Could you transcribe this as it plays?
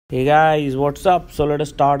Hey guys, what's up? So let us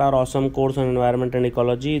start our awesome course on environment and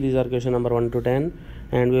ecology. These are question number 1 to 10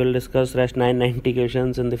 and we will discuss rest 990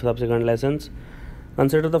 questions in the subsequent lessons.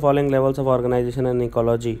 Consider the following levels of organization and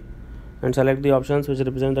ecology and select the options which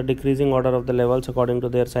represent the decreasing order of the levels according to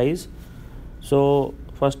their size. So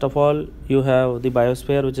first of all, you have the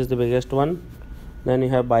biosphere, which is the biggest one. Then you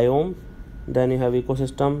have biome, then you have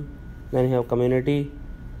ecosystem, then you have community,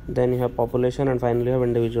 then you have population, and finally you have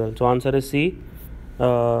individual. So answer is C.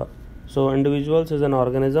 So individuals is an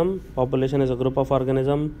organism, population is a group of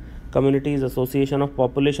organism, community is association of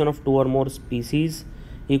population of two or more species,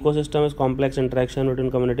 ecosystem is complex interaction between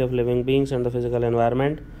community of living beings and the physical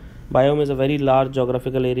environment, biome is a very large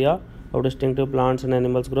geographical area of distinctive plants and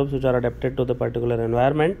animals groups which are adapted to the particular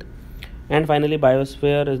environment, and finally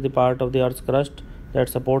biosphere is the part of the earth's crust that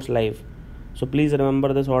supports life. So please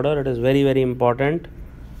remember this order, it is very important.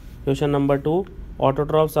 Question number 2.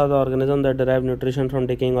 Autotrophs are the organisms that derive nutrition from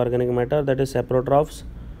decaying organic matter, that is saprotrophs.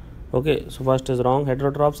 Okay, so first is wrong.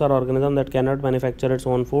 Heterotrophs are organisms that cannot manufacture its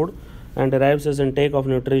own food and derives its intake of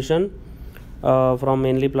nutrition from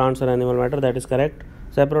mainly plants or animal matter, that is correct.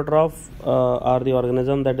 Saprotrophs are the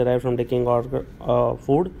organisms that derive from decaying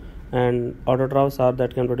food, and autotrophs are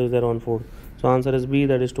that can produce their own food. So answer is B,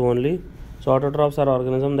 that is 2 only. So autotrophs are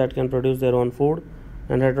organisms that can produce their own food,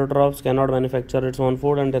 and heterotrophs cannot manufacture its own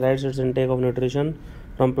food and derives its intake of nutrition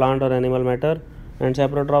from plant or animal matter, and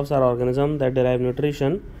saprotrophs are organisms that derive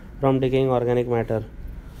nutrition from decaying organic matter.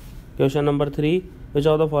 Question number 3. Which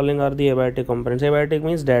of the following are the abiotic components? Abiotic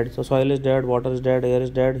means dead. So soil is dead, water is dead, air is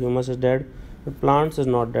dead, humus is dead, but plants is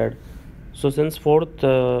not dead. So since fourth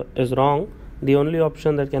is wrong, the only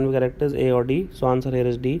option that can be correct is A or D. So answer here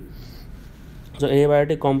is D. So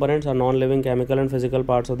abiotic components are non-living chemical and physical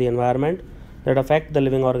parts of the environment that affect the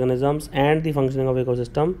living organisms and the functioning of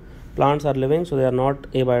ecosystem. Plants are living, so they are not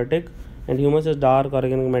abiotic, and humus is dark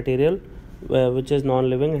organic material which is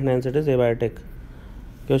non-living and hence it is abiotic.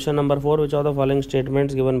 Question number 4. Which of the following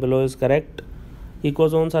statements given below is correct?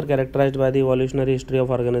 Ecozones are characterized by the evolutionary history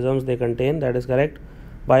of organisms they contain, that is correct.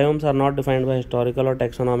 Biomes are not defined by historical or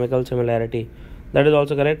taxonomical similarity, that is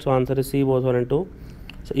also correct. So answer is C, both 1 and 2.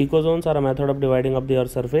 So ecozones are a method of dividing up the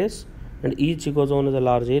earth's surface, and each ecozone is a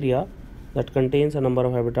large area that contains a number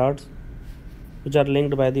of habitats which are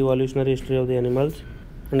linked by the evolutionary history of the animals,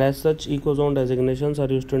 and as such ecozone designations are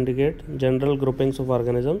used to indicate general groupings of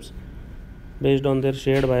organisms based on their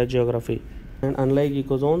shared biogeography. And unlike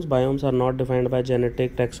ecozones, biomes are not defined by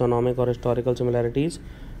genetic, taxonomic or historical similarities,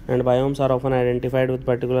 and biomes are often identified with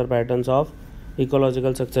particular patterns of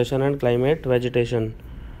ecological succession and climate vegetation.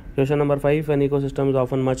 Question number 5. An ecosystem is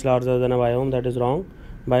often much larger than a biome, that is wrong.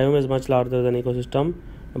 Biome is much larger than ecosystem.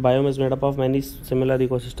 A biome is made up of many similar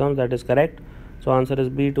ecosystems, that is correct. So answer is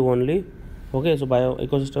B, 2 only. Okay, so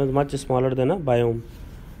ecosystem is much smaller than a biome.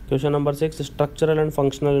 Question number 6. Structural and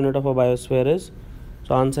functional unit of a biosphere is,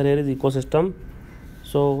 so answer here is ecosystem.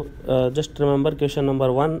 So just remember question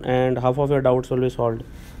number 1 and half of your doubts will be solved.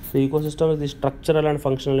 The ecosystem is the structural and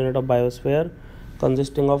functional unit of biosphere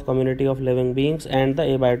consisting of community of living beings and the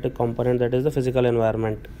abiotic component, that is the physical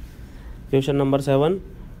environment. Question number 7.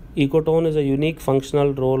 Ecotone is a unique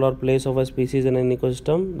functional role or place of a species in an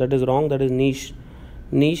ecosystem, that is wrong, that is niche.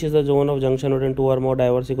 Niche is the zone of junction between two or more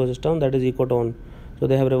diverse ecosystems, that is ecotone. So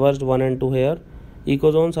they have reversed 1 and 2 here.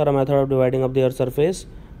 Ecozones are a method of dividing up the earth's surface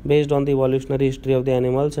based on the evolutionary history of the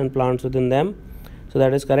animals and plants within them, so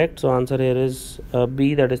that is correct. So answer here is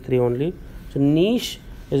B, that is 3 only. So niche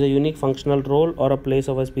is a unique functional role or a place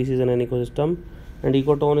of a species in an ecosystem, and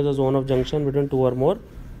ecotone is a zone of junction between two or more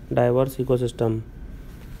diverse ecosystem.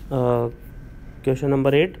 Question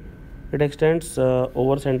number 8. It extends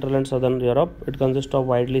over Central and Southern Europe. It consists of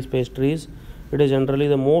widely spaced trees. It is generally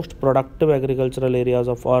the most productive agricultural areas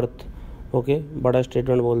of earth. Okay, bada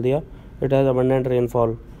statement bol diya. It has abundant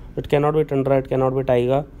rainfall. It cannot be tundra, it cannot be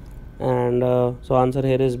taiga, and so answer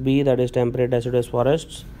here is B, that is temperate deciduous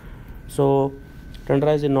forests. So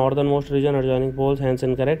tundra is the northernmost region adjoining poles, hence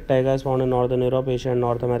incorrect. Taiga is found in Northern Europe, Asia and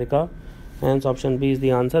North America, hence option B is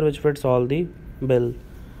the answer which fits all the bill.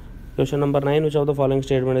 Question number 9. Which of the following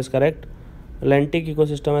statement is correct? Lentic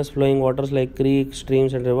ecosystem has flowing waters like creeks,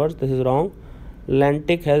 streams and rivers. This is wrong.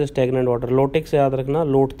 Lentic has stagnant water. Lotic से याद रखना,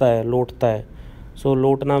 लोटता है. So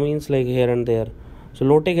lotna means like here and there. So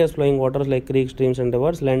lotic has flowing waters like creeks, streams and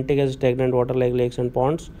rivers. Lentic has stagnant water like lakes and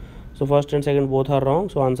ponds. So first and second both are wrong.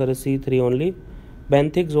 So answer is C, 3 only.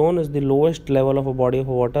 Benthic zone is the lowest level of a body of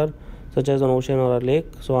water such as an ocean or a lake.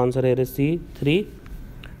 So answer here is C, 3.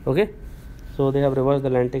 Okay. So they have reversed the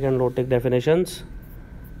lentic and lotic definitions.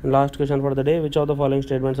 And last question for the day. Which of the following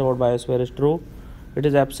statements about biosphere is true? It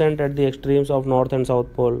is absent at the extremes of north and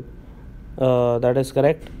south pole. That is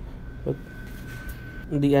correct.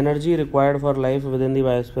 The energy required for life within the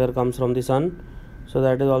biosphere comes from the sun, so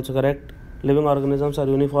that is also correct. Living organisms are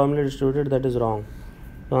uniformly distributed, that is wrong.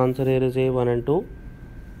 The answer here is A, 1 and 2.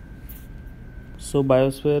 So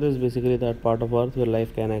biosphere is basically that part of earth where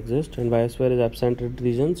life can exist, and biosphere is absent at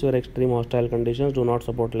regions where extreme hostile conditions do not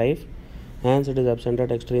support life. Hence it is absent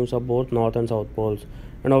at extremes of both north and south poles.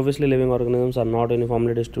 And obviously living organisms are not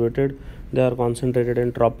uniformly distributed. They are concentrated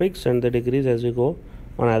in tropics and they decrease as we go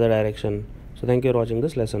on either direction. So thank you for watching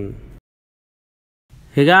this lesson.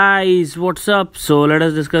 Hey guys, what's up? So let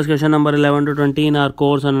us discuss question number 11 to 20 in our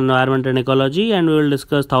course on environment and ecology, and we will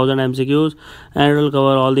discuss 1000 MCQs and we will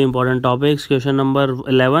cover all the important topics. Question number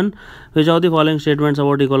 11, which of the following statements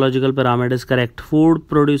about ecological pyramid is correct? Food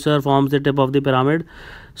producer forms the tip of the pyramid,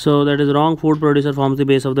 so that is wrong. Food producer forms the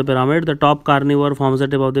base of the pyramid. The top carnivore forms the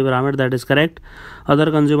tip of the pyramid, that is correct.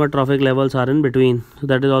 Other consumer trophic levels are in between, so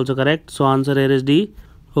that is also correct. So answer here is D.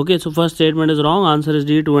 Okay, so first statement is wrong. Answer is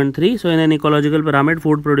D, 2 and 3. So in an ecological pyramid,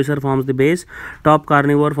 food producer forms the base, top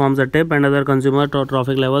carnivore forms the tip, and other consumer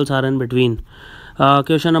trophic levels are in between.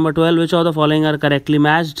 Question number 12, which of the following are correctly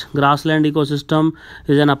matched? Grassland ecosystem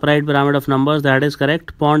is an upright pyramid of numbers, that is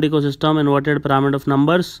correct. Pond ecosystem, inverted pyramid of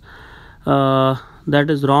numbers, that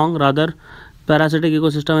is wrong. Rather, parasitic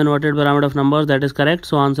ecosystem, inverted pyramid of numbers, that is correct.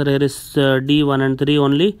 So answer here is D, 1 and 3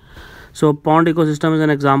 only. So pond ecosystem is an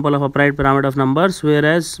example of upright pyramid of numbers,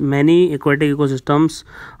 whereas many aquatic ecosystems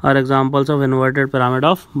are examples of inverted pyramid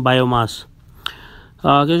of biomass.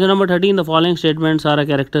 Question number 13, the following statements are a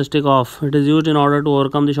characteristic of. It is used in order to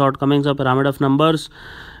overcome the shortcomings of pyramid of numbers.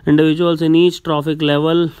 Individuals in each trophic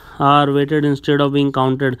level are weighted instead of being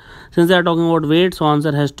counted. Since they are talking about weight, so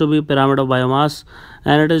answer has to be pyramid of biomass,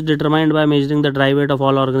 and it is determined by measuring the dry weight of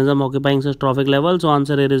all organisms occupying such trophic level. So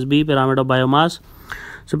answer here is B, pyramid of biomass.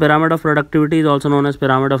 So pyramid of productivity is also known as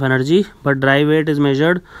pyramid of energy, but dry weight is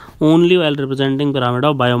measured only while representing pyramid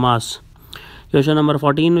of biomass. Question number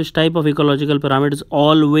 14, which type of ecological pyramid is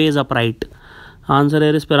always upright? Answer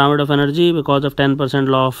here is pyramid of energy, because of 10%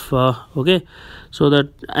 law of okay, so that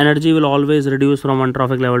energy will always reduce from one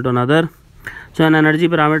trophic level to another. So an energy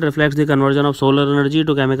pyramid reflects the conversion of solar energy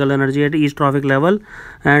to chemical energy at each trophic level,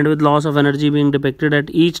 and with loss of energy being depicted at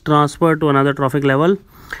each transfer to another trophic level.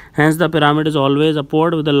 Hence the pyramid is always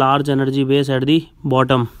upward with a large energy base at the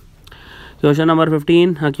bottom. Question number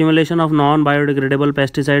 15, accumulation of non-biodegradable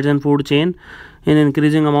pesticides in food chain in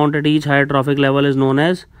increasing amount at each higher trophic level is known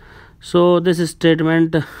as. So this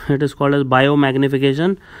statement, it is called as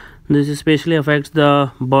biomagnification. This especially affects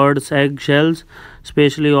the birds' egg shells,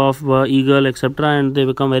 especially of eagle, etc., and they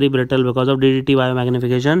become very brittle because of DDT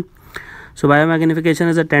biomagnification. So biomagnification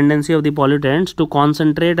is a tendency of the pollutants to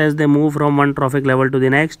concentrate as they move from one trophic level to the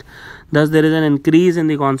next. Thus there is an increase in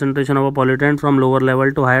the concentration of a pollutant from lower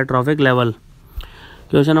level to higher trophic level.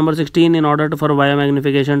 Question number 16, in order for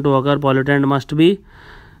biomagnification to occur, pollutant must be,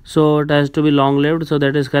 so it has to be long lived, so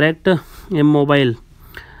that is correct. Immobile,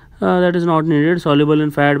 that is not needed. Soluble in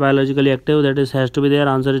fat, biologically active, that is has to be there.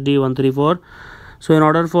 Answer is D, 1, 3, 4. So in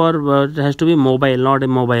order for it has to be mobile, not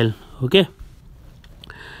immobile. Okay.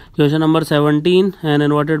 Question number 17, an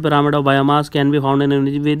inverted pyramid of biomass can be found in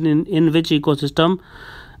which ecosystem?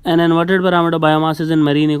 An inverted pyramid of biomass is in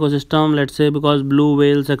marine ecosystem, let's say, because blue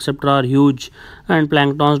whales etc. are huge and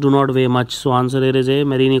planktons do not weigh much. So answer here is A,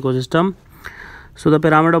 marine ecosystem. So the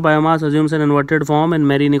pyramid of biomass assumes an inverted form in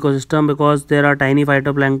marine ecosystem because there are tiny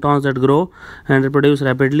phytoplanktons that grow and reproduce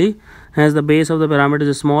rapidly. Hence the base of the pyramid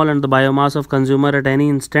is small and the biomass of consumer at any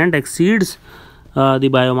instant exceeds the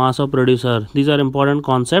biomass of producer. These are important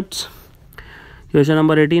concepts. Question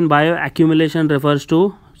number 18, bioaccumulation refers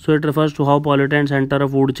to, so it refers to how pollutants enter a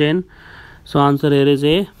food chain. So answer here is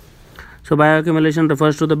A. So bioaccumulation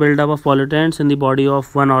refers to the buildup of pollutants in the body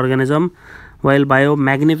of one organism, while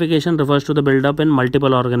biomagnification refers to the buildup in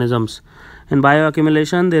multiple organisms. In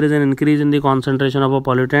bioaccumulation, there is an increase in the concentration of a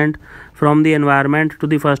pollutant from the environment to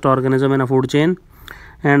the first organism in a food chain,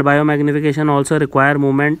 and biomagnification also require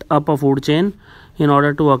movement up a food chain in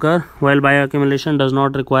order to occur, while bioaccumulation does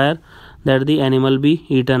not require that the animal be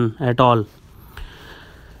eaten at all.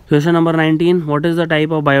 Question number 19, what is the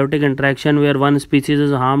type of biotic interaction where one species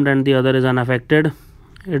is harmed and the other is unaffected?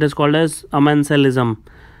 It is called as amensalism,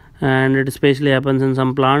 and it especially happens in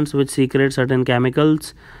some plants which secrete certain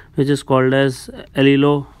chemicals, which is called as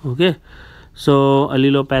okay. So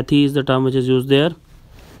allelopathy is the term which is used there.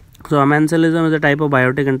 So amensalism is a type of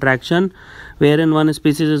biotic interaction wherein one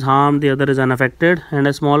species is harmed, the other is unaffected, and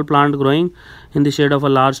a small plant growing in the shade of a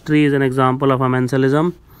large tree is an example of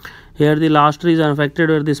amensalism. Here the large tree is unaffected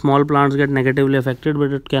where the small plants get negatively affected,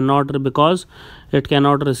 but it cannot, because it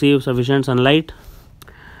cannot receive sufficient sunlight.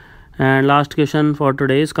 And last question for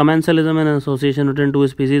today is commensalism and association between two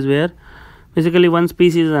species where basically one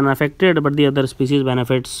species is unaffected but the other species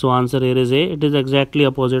benefits. So answer here is A. It is exactly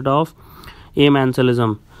opposite of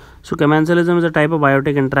amensalism. So commensalism is a type of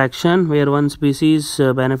biotic interaction where one species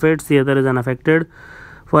benefits, the other is unaffected.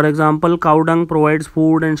 For example, cow dung provides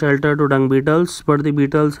food and shelter to dung beetles, but the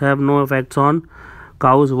beetles have no effects on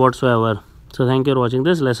cows whatsoever. So thank you for watching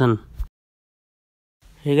this lesson.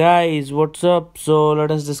 Hey guys, what's up? So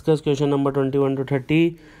let us discuss question number 21 to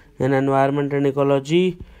 30 in environment and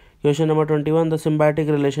ecology. Question number 21, the symbiotic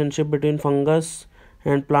relationship between fungus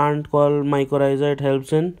and plant called mycorrhiza, it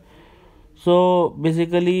helps in. So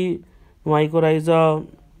basically mycorrhiza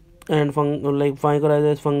and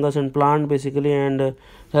mycorrhiza is fungus and plant basically, and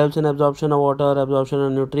helps in absorption of water, absorption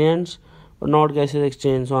of nutrients, but not gases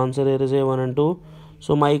exchange. So answer here is A, 1 and 2.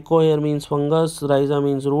 So myco here means fungus, rhiza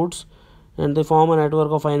means roots, and they form a network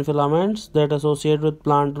of fine filaments that associate with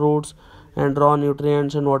plant roots and draw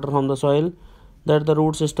nutrients and water from the soil that the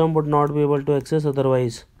root system would not be able to access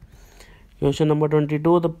otherwise. Question number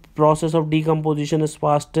 22, the process of decomposition is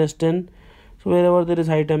fastest in, so wherever there is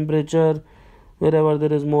high temperature, wherever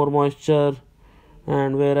there is more moisture,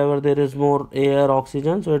 and wherever there is more air,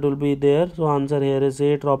 oxygen, so it will be there. So answer here is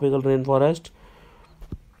A, tropical rainforest.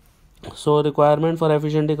 So requirement for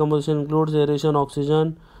efficient decomposition includes aeration,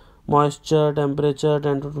 oxygen, moisture, temperature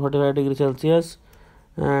 10 to 45 degrees Celsius,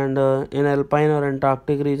 and in alpine or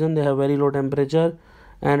Antarctic region they have very low temperature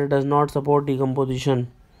and it does not support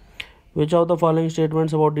decomposition. Which of the following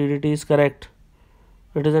statements about DDT is correct?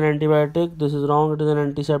 It is an antibiotic, this is wrong. It is an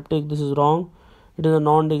antiseptic, this is wrong. It is a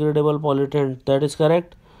non-degradable pollutant, that is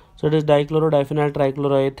correct. So it is dichlorodiphenyl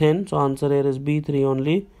trichloroethane. So answer here is B, 3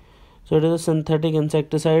 only. So it is a synthetic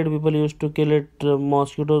insecticide, people used to kill it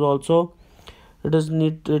mosquitoes also. It is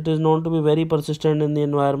known to be very persistent in the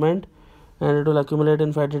environment, and it will accumulate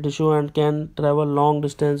in fatty tissue and can travel long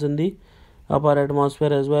distance in the upper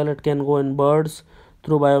atmosphere as well. It can go in birds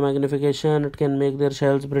through biomagnification. It can make their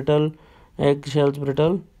shells brittle, egg shells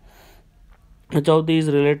brittle. Which of these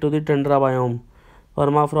relate to the tundra biome?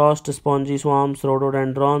 Permafrost, spongy swamps,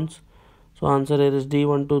 rhododendrons. So answer here is D,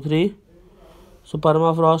 1, 2, 3. So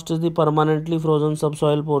permafrost is the permanently frozen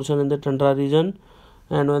subsoil portion in the tundra region,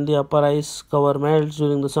 and when the upper ice cover melts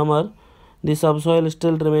during the summer, the subsoil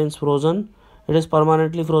still remains frozen. It is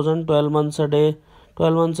permanently frozen 12 months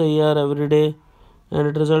a year, every day, and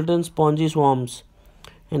it results in spongy swamps.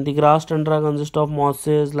 And the grass tundra consists of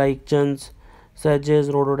mosses, lichens, sedges,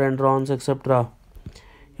 rhododendrons, etc.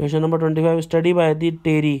 Question number 25. Study by the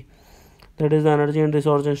TERI, that is the Energy and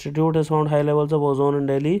Resource Institute, has found high levels of ozone in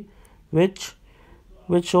Delhi, which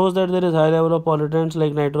shows that there is high level of pollutants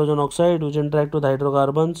like nitrogen oxide which interact with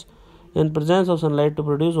hydrocarbons in presence of sunlight to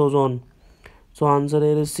produce ozone. So answer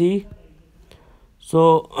here is C.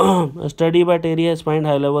 So a study by TERI has found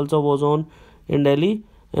high levels of ozone in Delhi,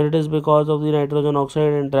 and it is because of the nitrogen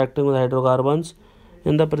oxide interacting with hydrocarbons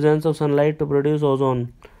in the presence of sunlight to produce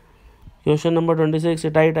ozone. Question number 26.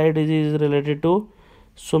 Ittai disease is related to,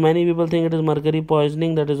 so many people think it is mercury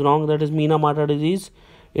poisoning, that is wrong. That is Minamata disease.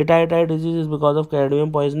 Ittai disease is because of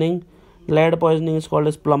cadmium poisoning. Lead poisoning is called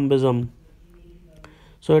as plumbism.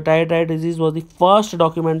 So Ittai disease was the first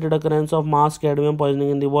documented occurrence of mass cadmium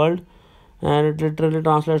poisoning in the world, and it literally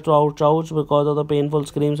translates to ouch ouch because of the painful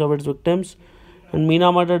screams of its victims. And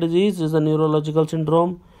Minamata disease is a neurological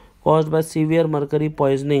syndrome caused by severe mercury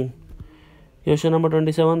poisoning. Question number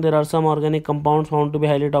 27. There are some organic compounds found to be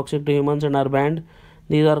highly toxic to humans and are banned.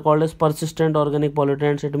 These are called as persistent organic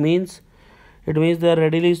pollutants. It means they are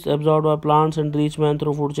readily absorbed by plants and reach man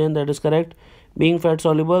through food chain. That is correct. Being fat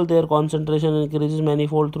soluble, their concentration increases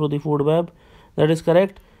manifold through the food web. That is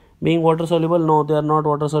correct. Being water soluble, no, they are not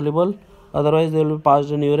water soluble. Otherwise, they will be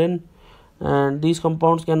passed in urine. And these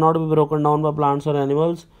compounds cannot be broken down by plants or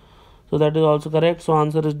animals. So that is also correct. So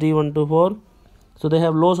answer is D, 1, 2, 4. So they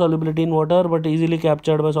have low solubility in water but easily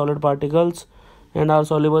captured by solid particles and are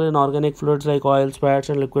soluble in organic fluids like oils, fats,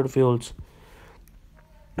 and liquid fuels.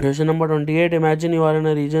 Question number 28. Imagine you are in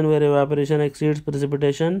a region where evaporation exceeds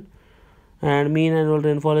precipitation and mean annual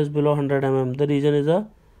rainfall is below 100 mm. The region is so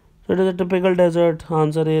it is a typical desert.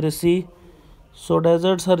 Answer here is C. So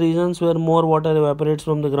deserts are regions where more water evaporates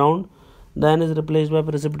from the ground than is replaced by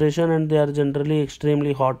precipitation, and they are generally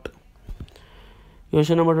extremely hot.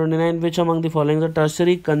 Question number 29. Which among the following is a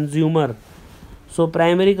tertiary consumer? So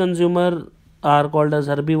primary consumer are called as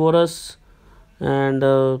herbivorous, and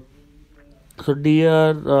so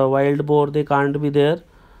deer, wild boar, they can't be there.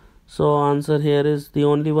 So answer here is the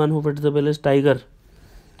only one who fits the bill is tiger.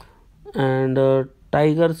 And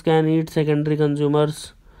tigers can eat secondary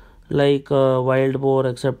consumers like wild boar,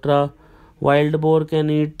 etc. Wild boar can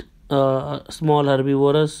eat small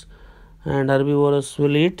herbivorous, and herbivorous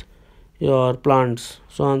will eat your plants.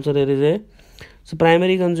 So answer here is A. So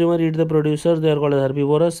primary consumer eat the producers, they are called as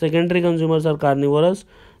herbivorous. Secondary consumers are carnivorous,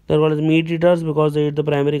 they are called as meat eaters because they eat the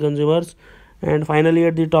primary consumers. And finally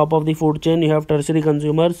at the top of the food chain you have tertiary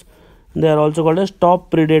consumers, they are also called as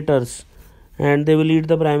top predators, and they will eat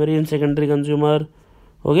the primary and secondary consumer.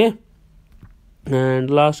 Okay. And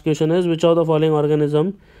last question is, which of the following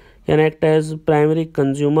organism can act as primary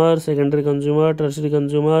consumer, secondary consumer, tertiary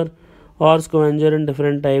consumer, or scavenger in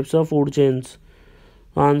different types of food chains?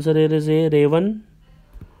 Answer here is A, raven.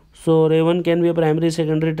 So raven can be a primary,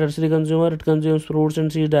 secondary, tertiary consumer. It consumes fruits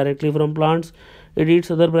and seeds directly from plants. It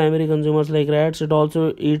eats other primary consumers like rats. It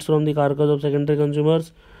also eats from the carcass of secondary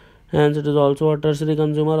consumers. Hence it is also a tertiary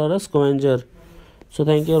consumer or a scavenger. So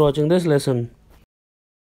thank you for watching this lesson.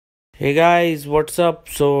 Hey guys, what's up?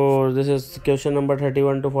 So this is question number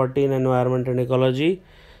 31 to 14, environment and ecology.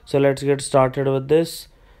 So let's get started with this.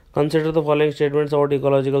 Consider the following statements about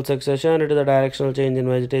ecological succession. It is a directional change in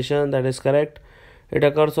vegetation, that is correct. It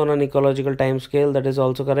occurs on an ecological time scale, that is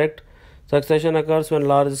also correct. Succession occurs when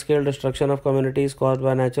large scale destruction of communities caused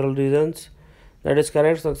by natural reasons, that is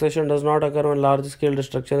correct. Succession does not occur when large scale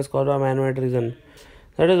destruction is caused by man-made reason,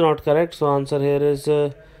 that is not correct. So answer here is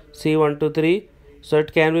C, 1 to 3. So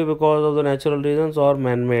it can be because of the natural reasons or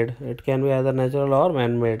man-made. It can be either natural or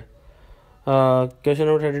man-made. Question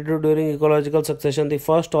number 32. During ecological succession, the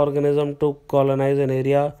first organism to colonize an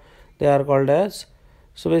area, they are called as,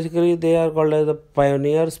 so basically they are called as the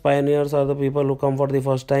pioneers. Pioneers are the people who come for the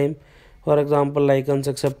first time. For example, lichens,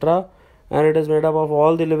 etc. And it is made up of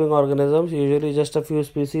all the living organisms, usually just a few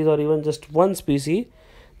species or even just one species,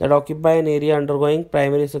 that occupy an area undergoing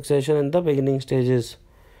primary succession in the beginning stages.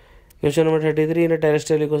 Question number 33. In a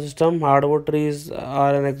terrestrial ecosystem, hardwood trees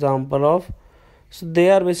are an example of, so they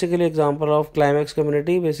are basically example of climax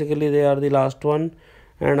community. Basically they are the last one,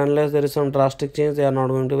 and unless there is some drastic change they are not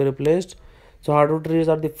going to be replaced. So hardwood trees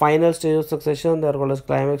are the final stage of succession, they are called as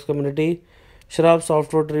climax community. Shrubs,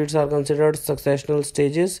 softwood trees are considered successional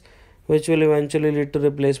stages which will eventually lead to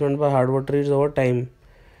replacement by hardwood trees over time.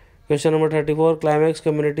 Question number 34. Climax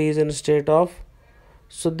community is in a state of,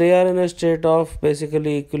 so they are in a state of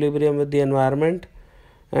basically equilibrium with the environment,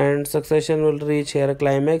 and succession will reach here a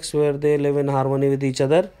climax where they live in harmony with each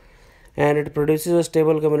other, and it produces a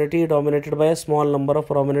stable community dominated by a small number of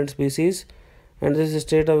prominent species, and this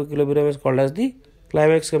state of equilibrium is called as the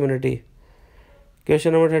climax community.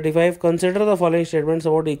 Question number 35. Consider the following statements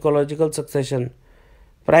about ecological succession.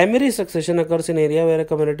 Primary succession occurs in area where a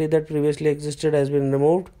community that previously existed has been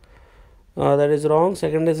removed, that is wrong.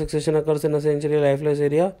 Secondary succession occurs in essentially lifeless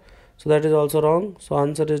area, so that is also wrong. So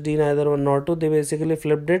answer is D, neither one nor two. They basically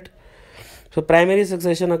flipped it. So primary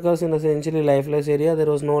succession occurs in essentially lifeless area, there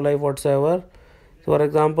was no life whatsoever. So for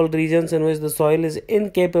example, regions in which the soil is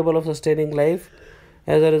incapable of sustaining life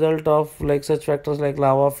as a result of like such factors like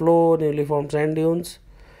lava flow, newly formed sand dunes.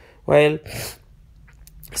 While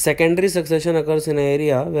secondary succession occurs in an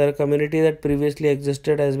area where a community that previously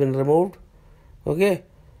existed has been removed. Okay.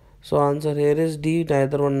 So answer here is D,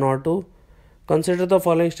 neither one nor two. Consider the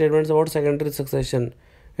following statements about secondary succession.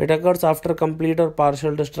 It occurs after complete or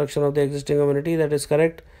partial destruction of the existing community, that is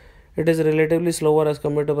correct. It is relatively slower as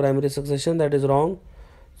compared to primary succession, that is wrong.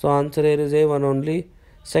 So answer here is A, one only.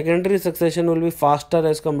 Secondary succession will be faster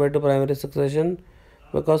as compared to primary succession,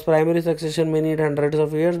 because primary succession may need hundreds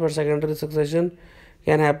of years, but secondary succession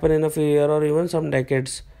can happen in a few years or even some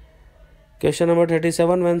decades. Question number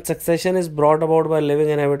 37. When succession is brought about by living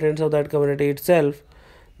inhabitants of that community itself,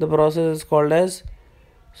 the process is called as,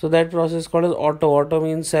 so that process is called as auto. Auto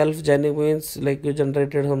means self, genic means like you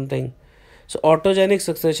generated something. So autogenic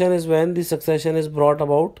succession is when the succession is brought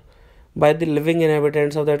about by the living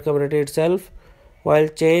inhabitants of that community itself, while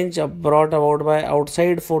change brought about by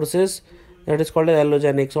outside forces, that is called as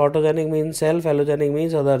allogenic. So autogenic means self, allogenic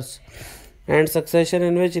means others. And succession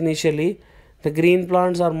in which initially the green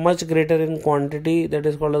plants are much greater in quantity, that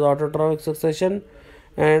is called as autotrophic succession,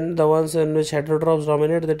 and the ones in which heterotrophs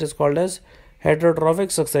dominate, that is called as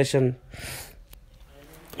heterotrophic succession.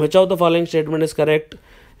 Which of the following statement is correct?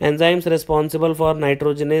 Enzymes responsible for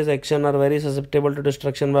nitrogenase action are very susceptible to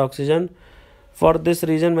destruction by oxygen. For this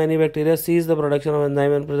reason, many bacteria cease the production of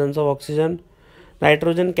enzyme in presence of oxygen.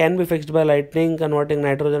 Nitrogen can be fixed by lightning, converting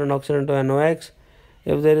nitrogen and oxygen into NOx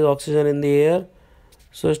if there is oxygen in the air.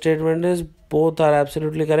 So statement is both are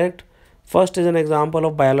absolutely correct. First is an example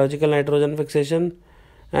of biological nitrogen fixation,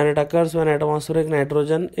 and it occurs when atmospheric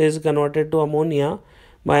nitrogen is converted to ammonia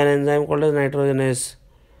by an enzyme called as nitrogenase.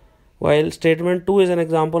 While statement 2 is an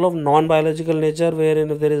example of non-biological nature, wherein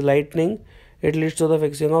if there is lightning, it leads to the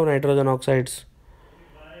fixing of nitrogen oxides.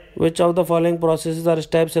 Which of the following processes are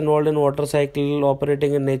steps involved in water cycle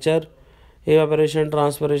operating in nature? Evaporation,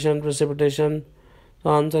 transpiration, precipitation. The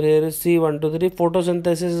answer here is C, 1, 2, 3.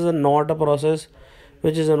 Photosynthesis is not a process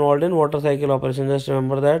which is involved in water cycle operation. Just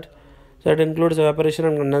remember that. So it includes evaporation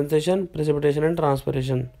and condensation, precipitation and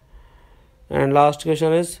transpiration. And last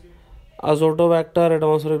question is azotobacter,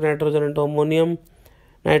 atmospheric nitrogen into ammonium,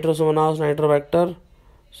 nitrosomonas, nitrobacter.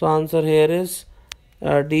 So answer here is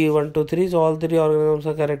D, 1, 2, 3. So all three organisms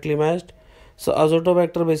are correctly matched. So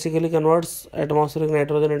azotobacter basically converts atmospheric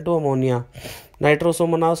nitrogen into ammonia.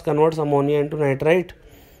 Nitrosomonas converts ammonia into nitrite,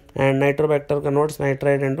 and nitrobacter converts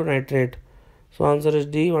nitrite into nitrate. So answer is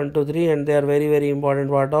D, 1, 2, 3, and they are very, very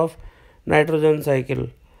important part of nitrogen cycle.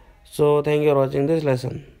 So thank you for watching this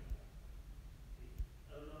lesson.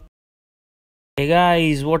 Hey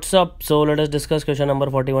guys, what's up? So let us discuss question number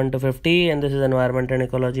 41 to 50, and this is Environment and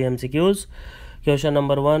Ecology MCQs. Question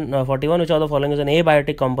number 41. Which of the following is an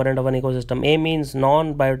abiotic component of an ecosystem? A means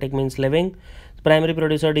non-biotic, means living. Primary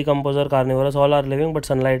producer, decomposer, carnivorous, all are living, but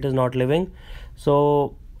sunlight is not living.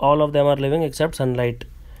 So all of them are living except sunlight.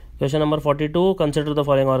 Question number 42. Consider the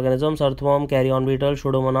following organisms: earthworm, carrion beetle,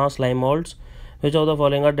 pseudomonas, slime molds. Which of the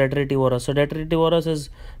following are detritivorous? So detritivorous is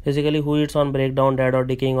basically who eats on breakdown, dead or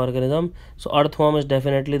decaying organism. So earthworm is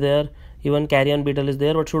definitely there. Even carrion beetle is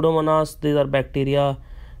there, but pseudomonas, these are bacteria.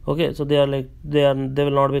 Okay, so they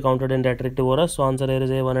will not be counted in detritivorous. So answer here is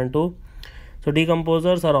A, 1 and 2. So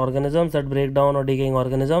decomposers are organisms that break down or decaying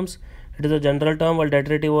organisms. It is a general term, while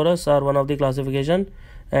detritivorous are one of the classification,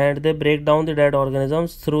 and they break down the dead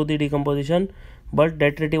organisms through the decomposition, but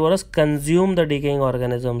detritivorous consume the decaying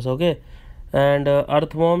organisms. Okay, and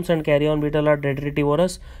earthworms and carrion beetle are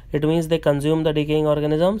detritivorous. It means they consume the decaying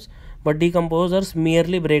organisms, but decomposers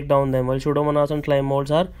merely break down them, while pseudomonas and slime molds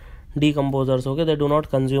are decomposers. Okay, they do not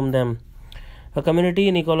consume them. A community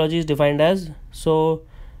in ecology is defined as, so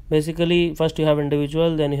basically first you have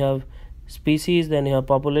individual, then you have species, then you have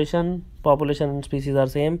population and species are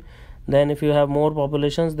same. Then if you have more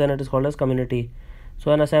populations, then it is called as community.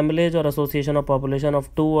 So an assemblage or association of population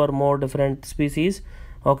of two or more different species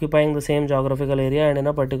occupying the same geographical area and in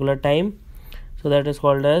a particular time, so that is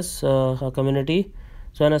called as a community.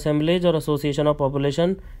 So an assemblage or association of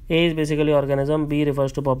population, A is basically organism, B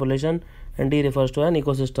refers to population, and D refers to an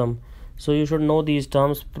ecosystem. So you should know these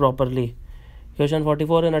terms properly. Question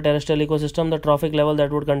 44. In a terrestrial ecosystem, the trophic level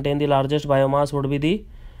that would contain the largest biomass would be the,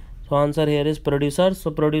 so answer here is producers.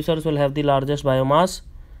 So producers will have the largest biomass.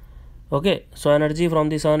 Okay, so energy from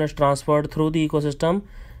the sun is transferred through the ecosystem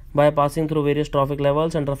by passing through various trophic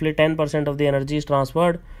levels, and roughly 10% of the energy is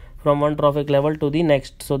transferred from one trophic level to the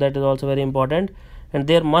next. So that is also very important. And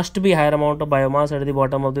there must be higher amount of biomass at the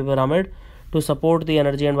bottom of the pyramid to support the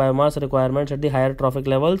energy and biomass requirements at the higher trophic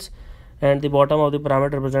levels, and the bottom of the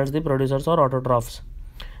pyramid represents the producers or autotrophs.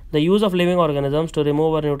 The use of living organisms to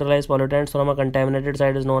remove or neutralize pollutants from a contaminated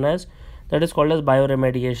site is known as, that is called as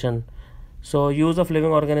bioremediation. So use of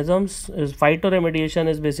living organisms is, phytoremediation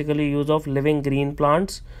is basically use of living green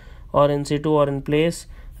plants or in situ or in place,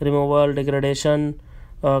 removal, degradation,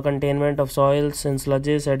 containment of soils in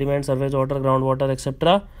sludges, sediment, surface water, groundwater,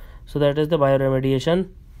 etc. So that is the bioremediation.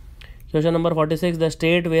 Question number 46. The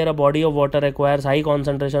state where a body of water requires high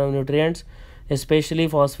concentration of nutrients, especially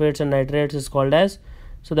phosphates and nitrates, is called as,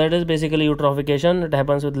 so that is basically eutrophication. It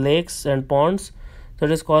happens with lakes and ponds. So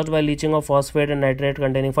it is caused by leaching of phosphate and nitrate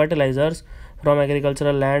containing fertilizers from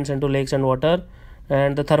agricultural lands into lakes and water.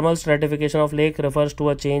 And the thermal stratification of lake refers to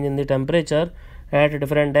a change in the temperature at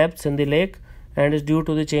different depths in the lake, and is due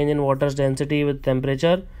to the change in water's density with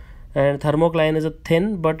temperature. And thermocline is a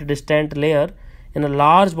thin but distant layer in a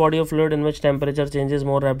large body of fluid in which temperature changes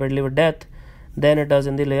more rapidly with depth than it does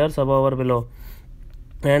in the layers above or below.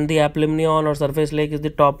 And the aplimnion or surface lake is the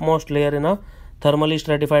topmost layer in a thermally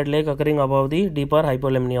stratified lake occurring above the deeper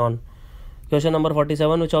hypolimnion. Question number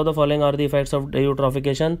 47. Which of the following are the effects of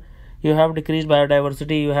eutrophication? You have decreased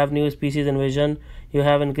biodiversity, you have new species invasion, you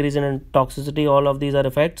have increase in toxicity. All of these are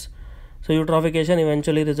effects. So eutrophication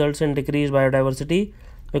eventually results in decreased biodiversity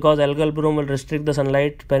because algal bloom will restrict the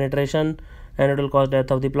sunlight penetration, and it will cause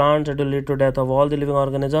death of the plants. It will lead to death of all the living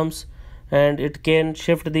organisms, and it can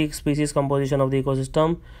shift the species composition of the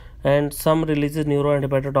ecosystem, and some releases neuro and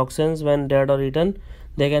hepatotoxins. When dead or eaten,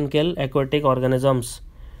 they can kill aquatic organisms.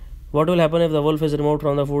 What will happen if the wolf is removed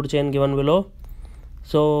from the food chain given below?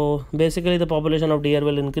 So basically the population of deer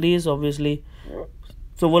will increase, obviously.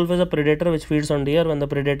 So wolf is a predator which feeds on deer. When the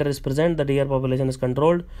predator is present, the deer population is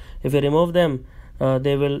controlled. If you remove them,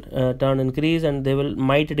 they will turn increase, and they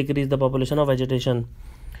might decrease the population of vegetation.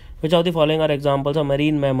 Which of the following are examples of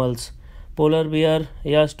marine mammals? Polar bear,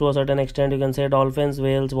 yes, to a certain extent. You can say dolphins,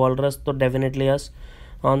 whales, walrus, so definitely yes.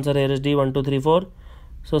 Answer here is D, 1, 2, 3, 4.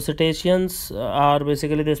 So cetaceans are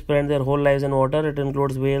basically, they spend their whole lives in water. It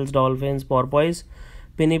includes whales, dolphins, porpoise.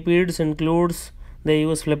 Pinnipeds includes, they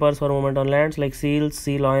use flippers for movement on lands, like seals,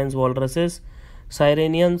 sea lions, walruses.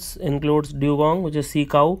 Sirenians includes dugong, which is sea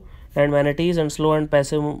cow, and manatees, and slow and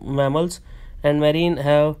passive mammals. And marine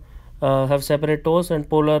have separate toes, and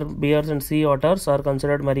polar bears and sea otters are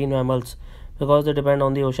considered marine mammals because they depend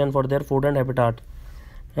on the ocean for their food and habitat.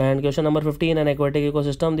 And question number 15, an aquatic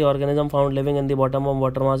ecosystem, the organism found living in the bottom of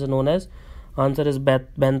water mass is known as. Answer is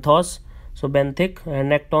benthos, so benthic,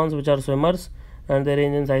 and nectons, which are swimmers, and they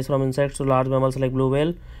range in size from insects to large mammals like blue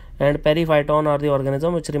whale. And periphyton are the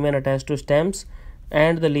organisms which remain attached to stems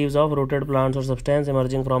and the leaves of rooted plants or substance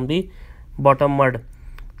emerging from the bottom mud.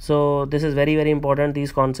 So this is very, very important,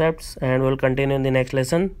 these concepts, and we'll continue in the next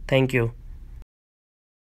lesson. Thank you.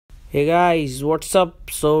 Hey guys, what's up?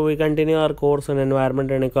 So we continue our course on environment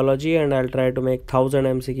and ecology, and I'll try to make 1000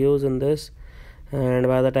 MCQs in this. And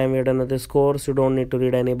by the time we're done with this course, you don't need to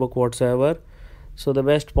read any book whatsoever. So the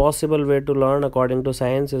best possible way to learn according to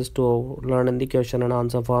science is to learn in the question and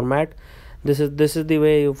answer format. This is the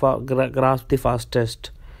way you grasp the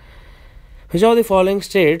fastest. Which of the following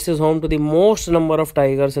states is home to the most number of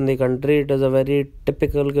tigers in the country? It is a very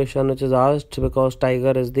typical question which is asked because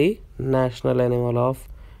tiger is the national animal of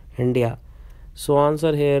India. So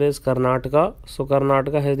answer here is Karnataka. So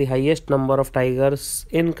Karnataka has the highest number of tigers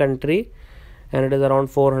in country, and it is around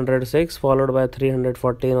 406, followed by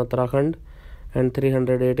 340 in Uttarakhand and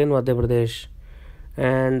 308 in Madhya Pradesh.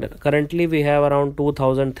 And currently we have around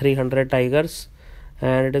 2300 tigers,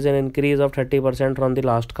 and it is an increase of 30% from the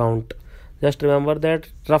last count. Just remember that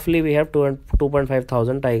roughly we have 2.5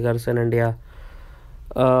 thousand tigers in India.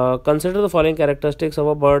 Consider the following characteristics of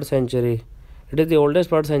a bird sanctuary. It is the oldest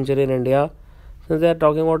bird sanctuary in India. Since they are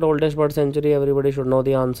talking about oldest bird sanctuary, everybody should know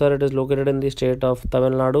the answer. It is located in the state of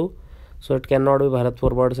Tamil Nadu, so it cannot be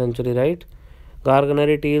Bharatpur bird sanctuary, right?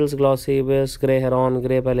 Garganary teals, glossy ibis, grey heron,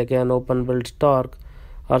 grey pelican, open-billed stork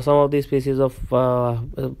are some of the species of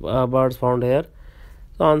birds found here.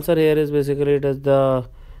 The answer here is basically it is the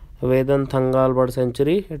Vedan Thangal bird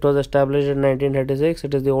sanctuary. It was established in 1936.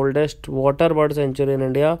 It is the oldest water bird sanctuary in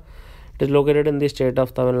India. It is located in the state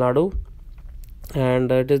of Tamil Nadu,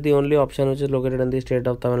 and it is the only option which is located in the state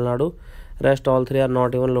of Tamil Nadu. Rest all three are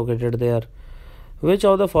not even located there. Which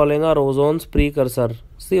of the following are ozone's precursor?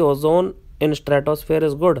 See, ozone in stratosphere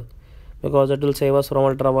is good because it will save us from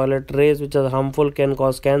ultraviolet rays which are harmful, can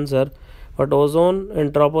cause cancer. But ozone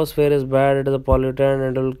in troposphere is bad, it is a pollutant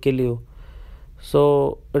and it will kill you.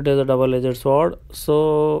 So it is a double-edged sword.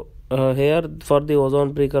 So here for the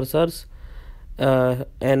ozone precursors,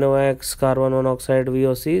 NOx, carbon monoxide,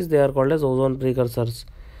 VOCs, they are called as ozone precursors.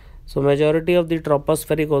 So majority of the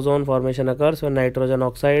tropospheric ozone formation occurs when nitrogen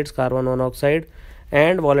oxides, carbon monoxide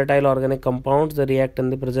and volatile organic compounds, they react in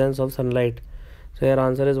the presence of sunlight. So here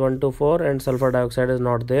answer is 1 to 4, and sulfur dioxide is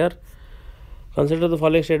not there. Consider the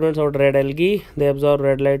following statements about red algae. They absorb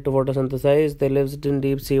red light to photosynthesize. They live in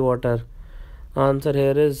deep sea water. Answer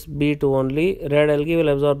here is B2 only. Red algae will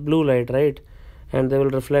absorb blue light, right? And they will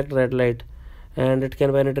reflect red light. And it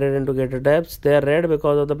can penetrate into greater depths. They are red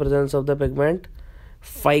because of the presence of the pigment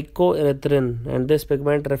phycoerythrin, and this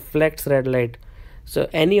pigment reflects red light. So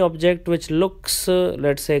any object which looks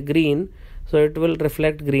let's say green, so it will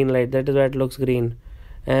reflect green light, that is why it looks green.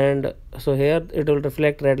 And so here it will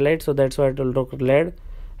reflect red light, so that's why it will look red.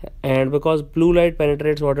 And because blue light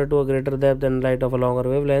penetrates water to a greater depth than light of a longer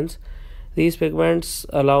wavelength, these pigments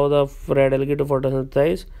allow the red algae to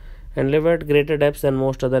photosynthesize and live at greater depths than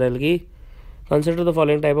most other algae. Consider the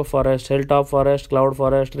following type of forest: hilltop forest, cloud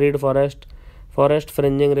forest, reed forest, forest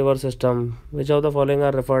fringing river system. Which of the following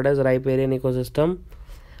are referred as riparian ecosystem?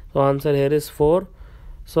 So answer here is 4.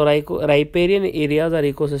 So riparian areas are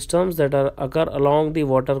ecosystems that occur along the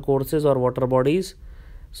water courses or water bodies.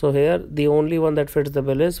 So here the only one that fits the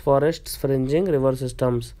bill is forests fringing river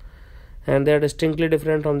systems, and they are distinctly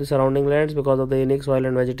different from the surrounding lands because of the unique soil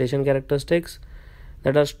and vegetation characteristics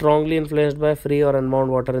that are strongly influenced by free or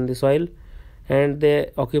unbound water in the soil, and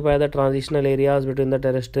they occupy the transitional areas between the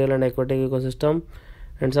terrestrial and aquatic ecosystem.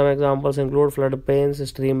 And some examples include floodplains,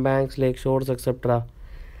 stream banks, lake shores, etc.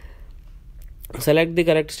 Select the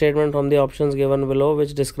correct statement from the options given below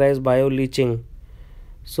which describes bioleaching.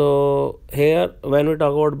 So here when we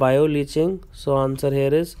talk about bioleaching, so answer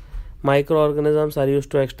here is microorganisms are used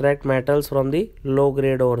to extract metals from the low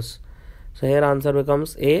grade ores. So here answer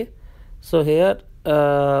becomes A. So here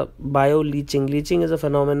bioleaching, leaching is a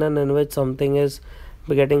phenomenon in which something is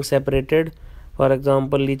getting separated. For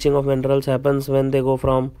example, leaching of minerals happens when they go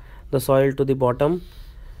from the soil to the bottom.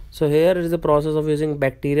 So here is the process of using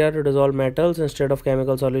bacteria to dissolve metals instead of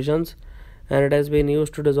chemical solutions, and it has been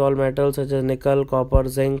used to dissolve metals such as nickel, copper,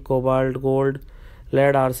 zinc, cobalt, gold,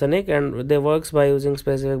 lead, arsenic, and they works by using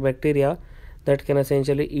specific bacteria that can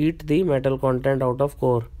essentially eat the metal content out of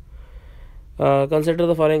core. Consider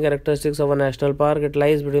the following characteristics of a national park. It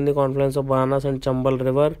lies between the confluence of Banas and Chambal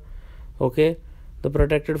River. Okay, the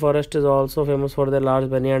protected forest is also famous for their large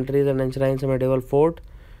banyan trees and enshrines a medieval fort.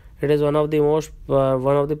 It is one of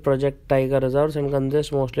the Project Tiger reserves and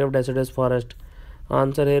consists mostly of deciduous forest.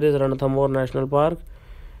 Answer here is Ranthambore National Park,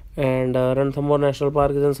 and Ranthambore National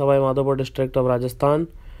Park is in Savai Madhopur district of Rajasthan.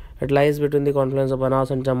 It lies between the confluence of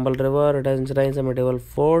Banas and Chambal River. It has enshrines a medieval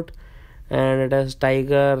fort, and it has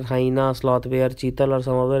tiger, hyena, sloth bear, cheetal or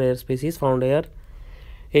some other rare species found here.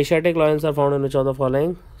 Asiatic lions are found in which of the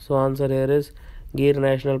following? So answer here is Gir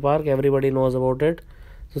National Park. Everybody knows about it.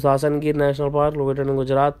 So Sasan Gir National Park, located in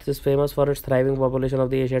Gujarat, is famous for its thriving population of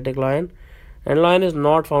the Asiatic lion, and lion is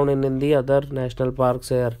not found in the other national parks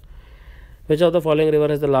here. Which of the following river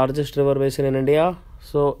has the largest river basin in India?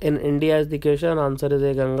 So in India is the question. Answer is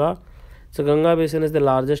a Ganga. So Ganga basin is the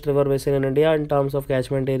largest river basin in India in terms of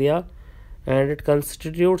catchment area, and it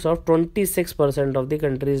constitutes of 26% of the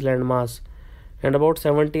country's land mass, and about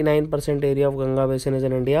 79% area of Ganga basin is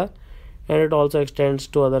in India, and it also extends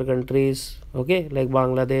to other countries, okay, like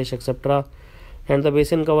Bangladesh, etc. And the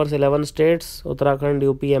basin covers 11 states: Uttarakhand,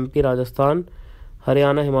 UP, MP, Rajasthan,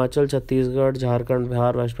 Haryana, Himachal, Chhattisgarh, Jharkhand,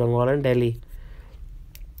 Bihar, West Bengal and Delhi.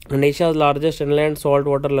 And Asia's largest inland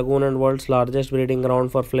saltwater lagoon and world's largest breeding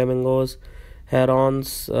ground for flamingos,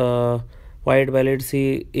 herons, white-bellied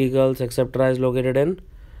sea eagles, etc. is located in.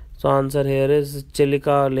 So answer here is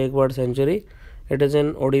Chilika Lake Bird Sanctuary. It is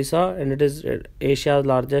in Odisha, and it is Asia's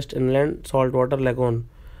largest inland saltwater lagoon.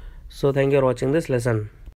 So thank you for watching this lesson.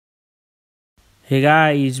 Hey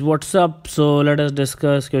guys, what's up? So let us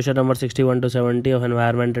discuss question number 61 to 70 of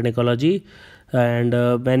Environment and Ecology. And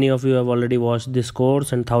many of you have already watched this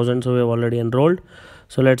course, and thousands of you have already enrolled.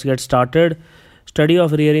 So let's get started. Study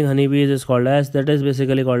of rearing honeybees is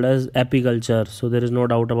basically called as apiculture. So there is no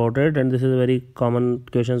doubt about it, and this is a very common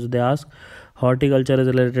questions they ask. Horticulture is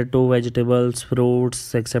related to vegetables,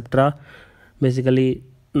 fruits, etc. Basically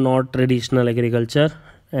not traditional agriculture,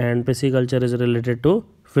 and pisciculture is related to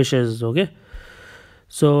fishes. Okay,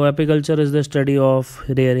 so apiculture is the study of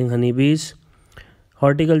rearing honeybees.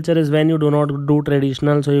 Horticulture is when you do not do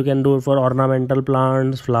traditional, so you can do it for ornamental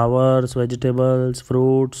plants, flowers, vegetables,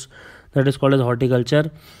 fruits. That is called as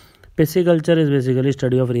horticulture. Pisciculture is basically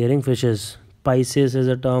study of rearing fishes. Pisces is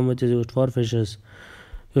a term which is used for fishes.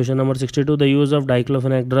 Question number 62. The use of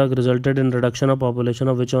diclofenac drug resulted in reduction of population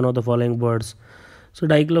of which one of the following birds? So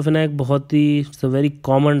diclofenac it's a very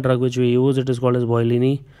common drug which we use. It is called as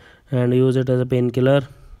Boylini, and we use it as a painkiller.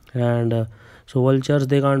 And so vultures,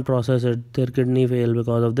 they can't process it. Their kidney fail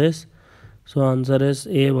because of this. So answer is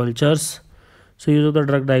A, vultures. So use of the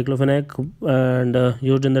drug diclofenac and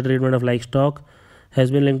used in the treatment of livestock has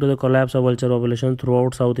been linked to the collapse of vulture population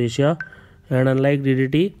throughout South Asia. And unlike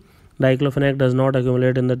DDT, diclofenac does not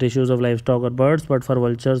accumulate in the tissues of livestock or birds, but for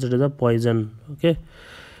vultures it is a poison. Okay.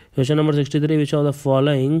 Question number 63. Which of the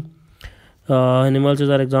following animals is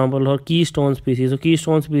an example or keystone species? So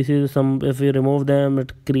keystone species, if you remove them,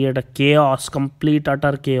 it create a chaos, complete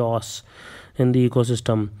utter chaos in the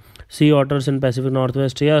ecosystem. Sea otters in Pacific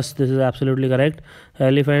Northwest, yes, this is absolutely correct.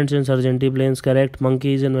 Elephants in Sargenti Plains, correct.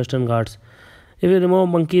 Monkeys in Western Ghats. If you remove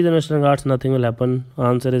monkeys in Western Ghats, nothing will happen.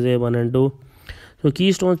 Answer is A, 1 and 2. So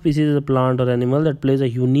keystone species is a plant or animal that plays a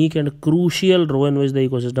unique and crucial role in which the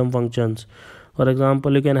ecosystem functions. For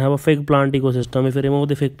example, you can have a fig plant ecosystem. If you remove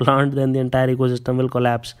the fig plant, then the entire ecosystem will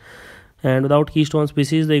collapse. And without keystone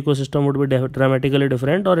species, the ecosystem would be dramatically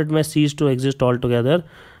different, or it may cease to exist altogether.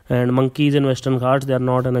 And monkeys in Western Ghats, they are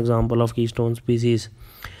not an example of keystone species.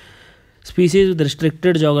 Species with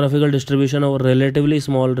restricted geographical distribution over relatively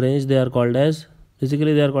small range, they are called as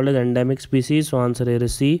endemic species. So answer here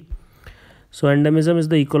is C. So endemism is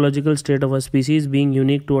the ecological state of a species being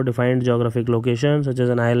unique to a defined geographic location, such as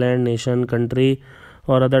an island, nation, country,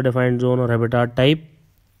 or other defined zone or habitat type.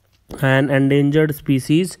 An endangered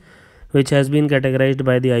species which has been categorized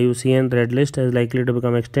by the IUCN Red List as likely to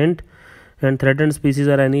become extinct. And threatened species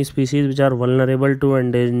are any species which are vulnerable to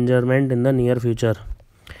endangerment in the near future.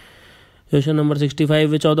 Question number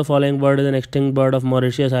 65. Which of the following bird is an extinct bird of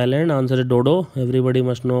Mauritius Island? Answer is dodo. Everybody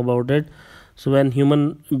must know about it. So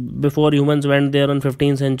before humans went there on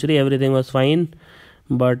 15th century, everything was fine.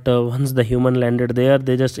 But once the human landed there,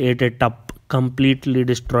 they just ate it up, completely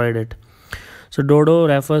destroyed it. So dodo,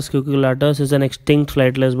 Raphus cucullatus, is an extinct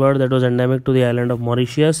flightless bird that was endemic to the island of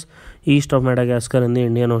Mauritius, east of Madagascar in the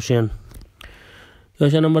Indian Ocean.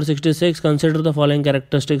 Question number 66. Consider the following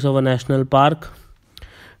characteristics of a national park.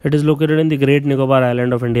 It is located in the Great Nicobar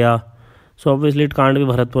Island of India. So obviously it can't be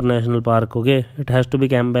Bharatpur National Park, okay? It has to be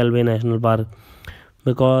Campbell Bay National Park,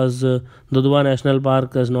 because Dudhwa National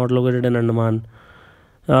Park is not located in Andaman.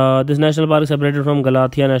 This national park is separated from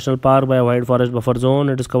Galathia National Park by a wide forest buffer zone.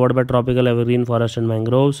 It is covered by tropical evergreen forest and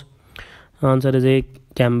mangroves. Answer is A,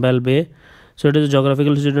 Campbell Bay. So it is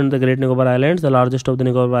geographically situated in the Great Nicobar Islands, the largest of the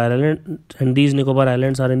Nicobar Islands, and these Nicobar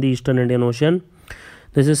Islands are in the eastern Indian Ocean.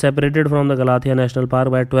 This is separated from the Galathia National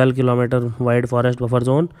Park by a 12-kilometer wide forest buffer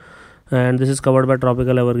zone, and this is covered by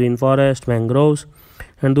tropical evergreen forest, mangroves.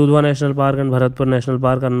 And Dudhwa National Park and Bharatpur National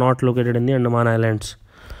Park are not located in the Andaman Islands.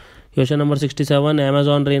 Question number 67.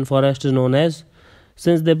 Amazon rainforest is known as,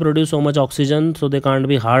 since they produce so much oxygen, so they can't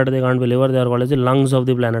be heart, they can't be liver, they are called as the lungs of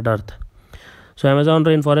the planet Earth. So Amazon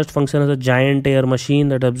rainforest functions as a giant air machine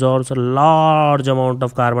that absorbs a large amount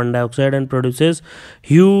of carbon dioxide and produces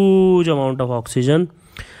huge amount of oxygen.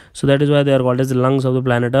 So that is why they are called as the lungs of the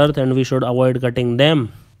planet Earth, and we should avoid cutting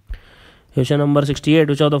them. Question number 68.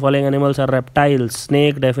 Which of the following animals are reptiles?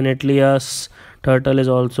 Snake, definitely yes. Turtle is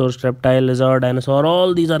also reptile. Lizard, dinosaur,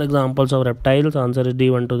 all these are examples of reptiles. Answer is D,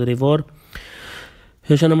 1, 2, 3, 4.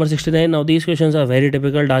 Question number 69. Now these questions are very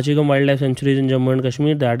typical. Dachigam Wildlife Sanctuary is in Jammu and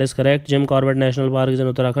Kashmir. That is correct. Jim Corbett National Park is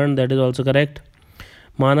in Uttarakhand. That is also correct.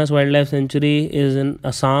 Manas Wildlife Sanctuary is in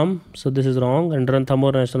Assam. So this is wrong. And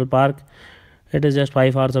Ranthambore National Park, it is just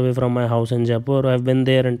 5 hours away from my house in Jaipur. I have been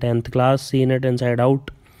there in 10th class, seen it inside out.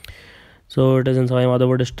 So it is in Savai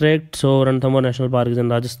Madhavpur district. So Ranthambore National Park is in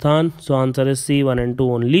Rajasthan. So answer is C, 1 and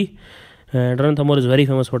 2 only. And Ranthambore is very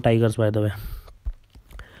famous for tigers, by the way.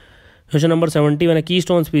 Question number 70. When a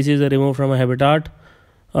keystone species is removed from a habitat,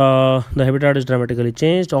 the habitat is dramatically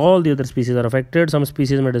changed. All the other species are affected. Some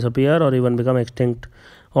species may disappear or even become extinct.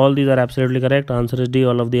 All these are absolutely correct. Answer is D,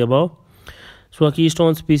 all of the above. So a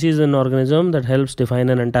keystone species is an organism that helps define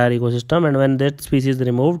an entire ecosystem, and when that species is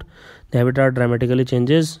removed, the habitat dramatically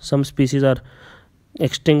changes. Some species are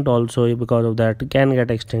extinct also because of that, can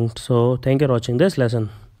get extinct. So thank you for watching this lesson.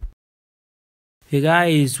 Hey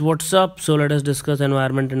guys, what's up? So let us discuss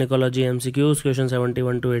environment and ecology MCQs, question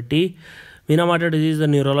 71 to 80. Minamata disease is a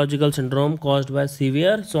neurological syndrome caused by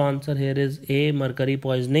severe. So answer here is A, mercury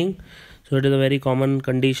poisoning. So it is a very common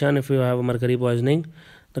condition if you have a mercury poisoning.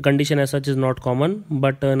 The condition as such is not common,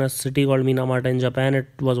 but in a city called Minamata in Japan, it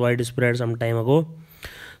was widespread some time ago.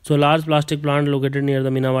 So large plastic plant located near the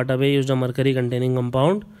Minamata Bay used a mercury containing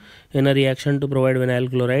compound in a reaction to provide vinyl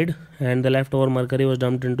chloride, and the leftover mercury was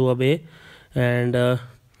dumped into a bay, and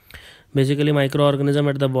basically microorganism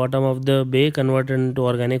at the bottom of the bay converted into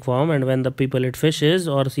organic form, and when the people eat fishes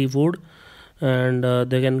or seafood, and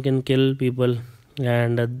they can kill people,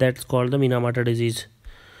 and that's called the Minamata disease.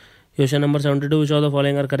 Question number 72. Which of the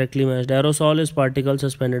following are correctly matched? Aerosol is particles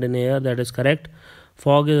suspended in air. That is correct.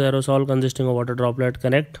 Fog is aerosol consisting of water droplet.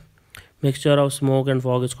 Correct. Mixture of smoke and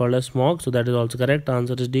fog is called as smog. So that is also correct.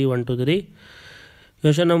 Answer is D, 1, 2, 3.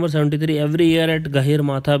 Question number 73. Every year at Gahir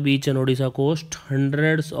Matha beach in Odisha coast,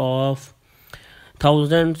 hundreds of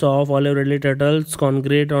thousands of olive ridley turtles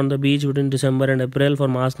congregate on the beach between December and April for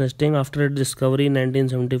mass nesting. After its discovery in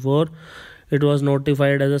 1974, it was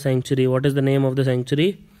notified as a sanctuary. What is the name of the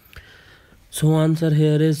sanctuary? So answer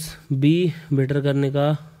here is B,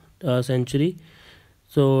 Bhitarkarnika Sanctuary.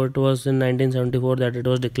 So it was in 1974 that it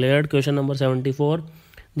was declared. Question number 74.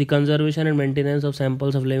 The conservation and maintenance of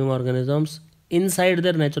samples of living organisms inside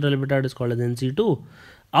their natural habitat is called as NC2.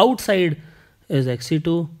 Outside is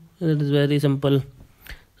XC2. It is very simple.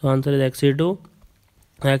 So answer is XC2.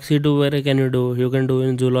 XC2 where can you do? You can do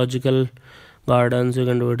in zoological gardens. You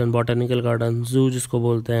can do it in botanical gardens. Zoo जिसको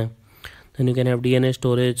बोलते हैं. Then you can have DNA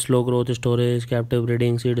storage, slow growth storage, captive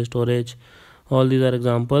breeding, seed storage. All these are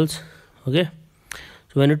examples. Okay.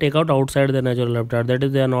 So when you take out outside their natural habitat, that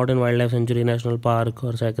is they are not in wildlife sanctuary, national park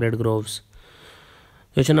or sacred groves.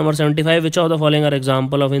 Question number 75. Which of the following are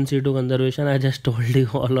example of in situ conservation? I just told you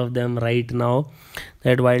all of them right now.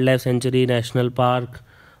 That wildlife sanctuary, national park,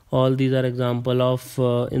 all these are example of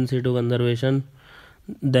in situ conservation.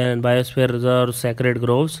 Then biosphere reserve, sacred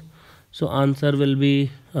groves. So answer will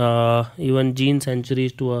be even gene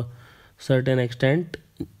sanctuaries to a certain extent,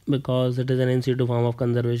 because it is an in situ form of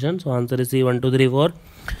conservation. So answer is C, 1, 2, 3, 4.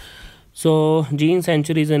 So gene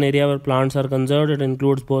sanctuary is an area where plants are conserved. It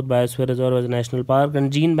includes both biosphere reserve as a national park,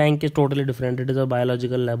 and gene bank is totally different. It is a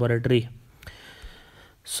biological laboratory.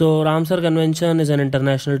 So Ramsar Convention is an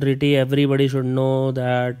international treaty. Everybody should know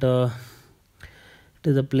that it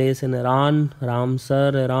is a place in Iran,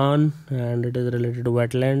 Ramsar, Iran, and it is related to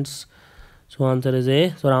wetlands. So answer is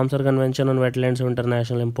A. So Ramsar Convention on Wetlands of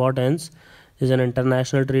International Importance is an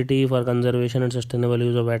international treaty for conservation and sustainable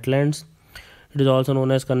use of wetlands. It is also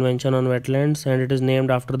known as Convention on Wetlands, and it is named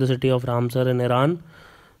after the city of Ramsar in Iran,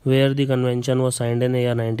 where the convention was signed in the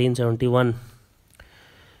year 1971.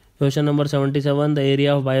 Question number 77. The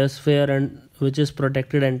area of biosphere and which is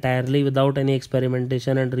protected entirely without any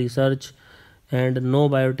experimentation and research and no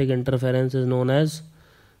biotic interference is known as,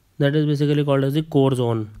 that is basically called as the core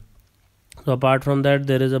zone. So apart from that,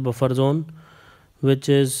 there is a buffer zone which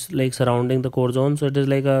is like surrounding the core zone. So it is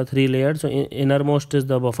like a 3 layered. So innermost is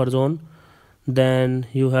the buffer zone, then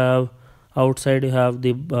you have outside you have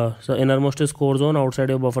the so innermost is core zone, outside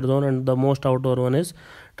your buffer zone, and the most outdoor one is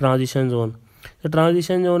transition zone. The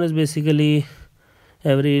transition zone is basically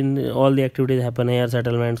all the activities happen here: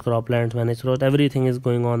 settlements, croplands, managed growth, everything is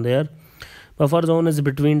going on there. Buffer zone is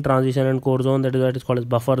between transition and core zone, that is why it is called as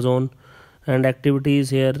buffer zone, and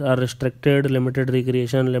activities here are restricted: limited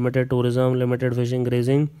recreation, limited tourism, limited fishing,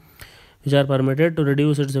 grazing, which are permitted to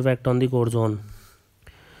reduce its effect on the core zone.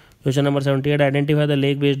 Question number 78. Identify the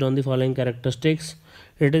lake based on the following characteristics.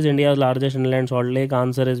 It is India's largest inland salt lake.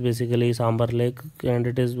 Answer is basically Sambar Lake, and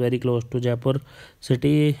it is very close to Jaipur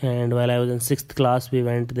city, and while I was in 6th class we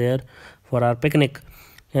went there for our picnic,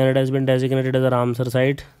 and it has been designated as a Ramsar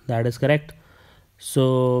site. That is correct.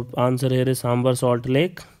 So answer here is Sambar Salt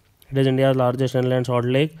Lake. It is India's largest inland salt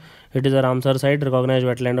lake. It is a Ramsar site, recognized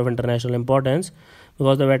wetland of international importance,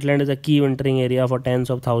 because the wetland is a key wintering area for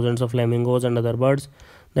tens of thousands of flamingos and other birds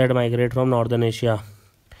that migrate from northern Asia.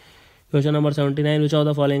 Question number 79. Which of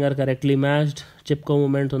the following are correctly matched? Chipko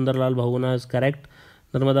movement, Sundarlal Bahuguna is correct.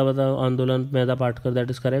 Narmada Andolan, Mehta Patkar, that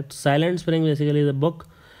is correct. Silent Spring basically is a book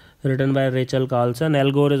written by Rachel Carlson.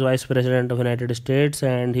 Al Gore is Vice President of United States,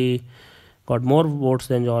 and he got more votes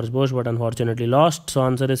than George Bush, but unfortunately lost. So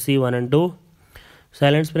answer is C, 1 and 2.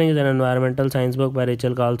 Silent Spring is an environmental science book by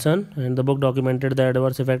Rachel Carlson, and the book documented the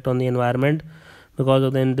adverse effect on the environment because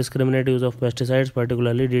of the indiscriminate use of pesticides,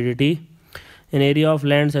 particularly DDT. An area of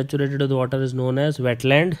land saturated with water is known as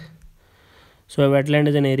wetland. So a wetland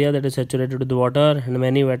is an area that is saturated with water, and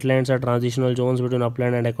many wetlands are transitional zones between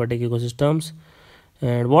upland and aquatic ecosystems.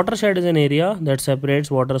 And watershed is an area that separates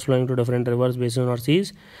waters flowing to different rivers, basins or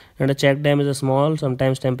seas. And a check dam is a small,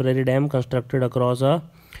 sometimes temporary dam constructed across a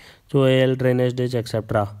soil, drainage ditch,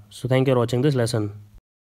 etc. So thank you for watching this lesson.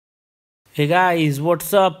 Hey guys,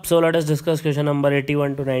 what's up? So let us discuss question number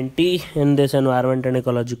 81 to 90 in this environment and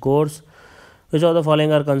ecology course. Which of the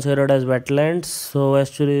following are considered as wetlands? So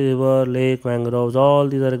estuary, river, lake, mangroves, all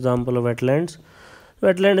these are examples of wetlands.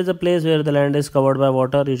 Wetland is a place where the land is covered by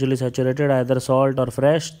water, usually saturated, either salt or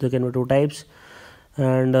fresh. There can be 2 types,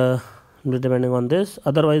 and depending on this.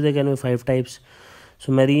 Otherwise, there can be 5 types.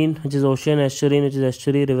 So marine, which is ocean; estuarine, which is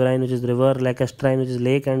estuary; riverine, which is river; lacustrine, which is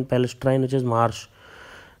lake; and palestrine, which is marsh.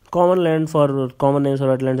 Common names for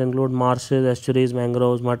wetlands include marshes, estuaries,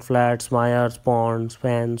 mangroves, mudflats, mires, ponds,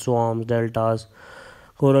 fens, swamps, deltas,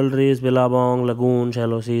 coral reefs, billabong, lagoon,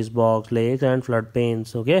 shallow seas, bogs, lakes, and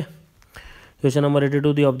floodplains. Okay. Question number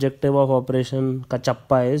 82. The objective of Operation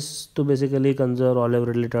Kachappa is to basically conserve olive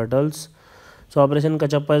ridley turtles. So Operation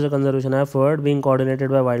Kachappa is a conservation effort being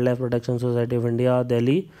coordinated by Wildlife Protection Society of India,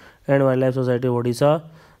 Delhi, and Wildlife Society of Odisha.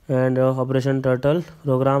 And Operation Turtle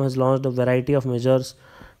program has launched a variety of measures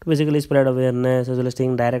to basically spread awareness as well as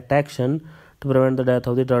taking direct action to prevent the death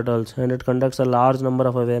of the turtles. And it conducts a large number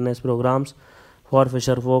of awareness programs for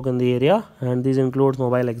fisher folk in the area, and these include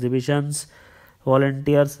mobile exhibitions,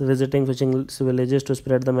 volunteers visiting fishing villages to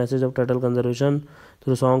spread the message of turtle conservation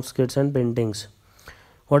through songs, skits, and paintings.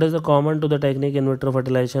 What is the common to the technique in vitro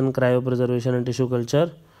fertilization, cryopreservation, and tissue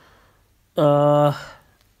culture?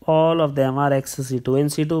 All of them are ex situ. In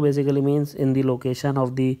situ basically means in the location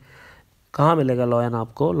of the. कहाँ मिलेगा lion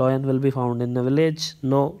आपको? Lion will be found in a village.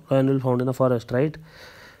 No, lion will be found in a forest, right?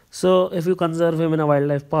 So if you conserve him in a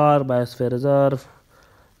wildlife park, biosphere reserve,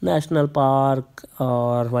 national park,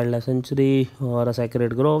 or wildlife sanctuary, or a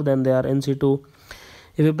sacred grove, then they are in situ.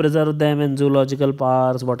 If you preserve them in zoological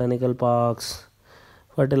parks, botanical parks,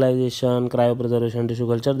 fertilization, cryopreservation, tissue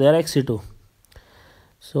culture, they are ex situ.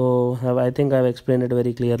 So I think I have explained it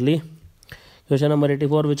very clearly. Question number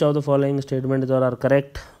 84. Which of the following statements are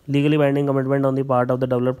correct? Legally binding commitment on the part of the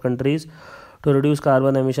developed countries to reduce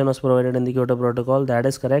carbon emission was provided in the Kyoto Protocol. That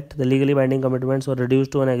is correct. The legally binding commitments were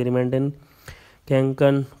reduced to an agreement in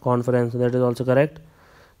Cancun Conference. That is also correct.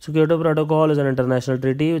 So Kyoto Protocol is an international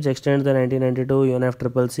treaty which extends the 1992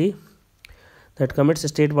 UNFCCC that commits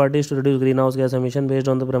state parties to reduce greenhouse gas emission based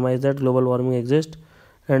on the premise that global warming exists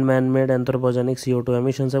and man-made anthropogenic CO2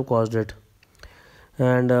 emissions have caused it.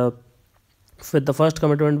 And with the first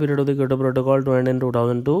commitment period of the Kyoto Protocol to end in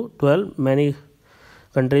 2012, many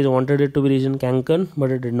countries wanted it to be reached in Cancun,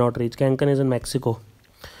 but it did not reach. Cancun is in Mexico.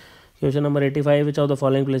 Question number 85. Which of the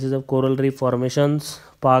following places have coral reef formations?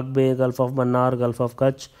 Park Bay, Gulf of Mannar, Gulf of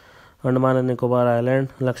Kutch, Andaman and Nicobar Island,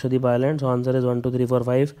 Lakshadweep Island. So answer is 1, 2, 3, 4,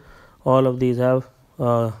 5. All of these have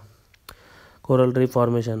coral reef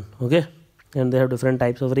formation. Okay, and they have different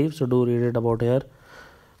types of reefs, so do read it about here.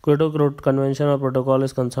 Kyoto Convention or Protocol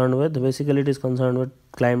is concerned with, basically it is concerned with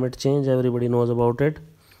climate change. Everybody knows about it.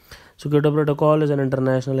 So Kyoto Protocol is an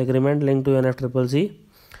international agreement linked to UNFCCC,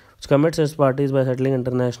 which commits its parties by settling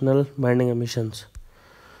international binding emissions.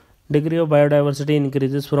 Degree of biodiversity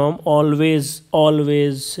increases from always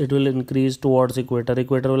it will increase towards equator.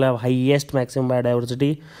 Equator will have highest maximum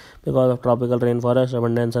biodiversity because of tropical rainforest,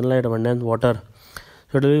 abundant sunlight, abundant water.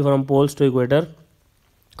 So it will be from poles to equator.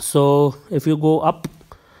 So if you go up,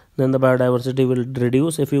 then the biodiversity will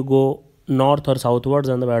reduce. If you go north or southwards,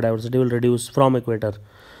 then the biodiversity will reduce from equator.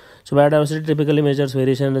 So biodiversity typically measures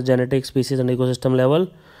variation in the genetic, species and ecosystem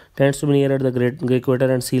level. Tends to be near at the great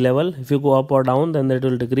equator and sea level. If you go up or down, then it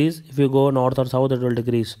will decrease. If you go north or south, it will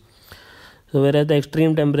decrease. So whereas the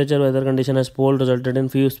extreme temperature weather condition as pole resulted in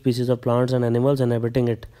few species of plants and animals inhabiting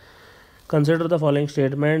it. Consider the following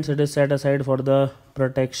statements. It is set aside for the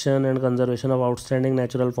protection and conservation of outstanding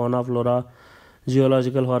natural fauna, flora,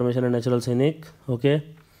 geological formation and natural scenic. Okay.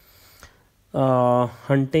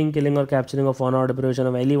 Hunting, killing or capturing of fauna or deprivation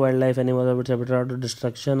of any wildlife, animals of its habitat to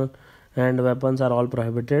destruction and weapons are all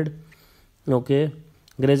prohibited. Okay.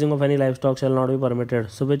 Grazing of any livestock shall not be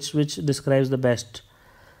permitted. So which describes the best?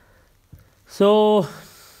 So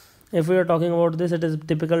if we are talking about this, it is a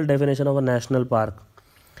typical definition of a national park.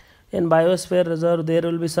 In biosphere reserve, there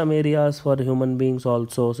will be some areas for human beings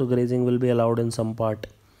also, so grazing will be allowed in some part.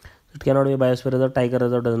 It cannot be a biosphere reserve. Tiger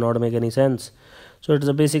reserve does not make any sense. So it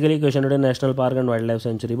is basically questioned in national park and wildlife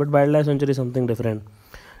sanctuary. But wildlife sanctuary is something different.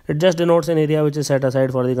 It just denotes an area which is set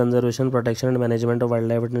aside for the conservation, protection and management of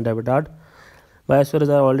wildlife and habitat. Biosphere, as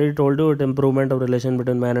I already told you, it improvement of relation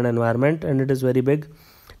between man and environment, and it is very big.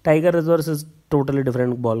 Tiger reserves is totally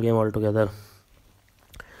different ball game altogether.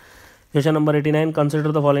 Question number 89.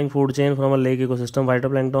 Consider the following food chain from a lake ecosystem: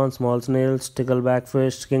 phytoplankton, small snails, stickleback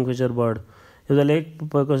fish, kingfisher bird. If the lake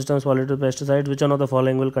ecosystem is polluted with pesticides, which one of the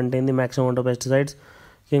following will contain the maximum amount of pesticides?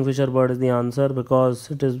 Kingfisher bird is the answer because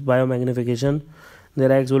it is biomagnification.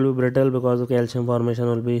 Their eggs will be brittle because of calcium formation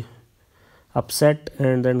will be upset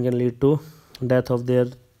and then can lead to death of their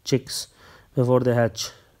chicks before they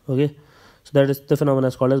hatch. Okay, so that is the phenomenon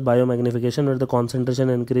is called as biomagnification, where the concentration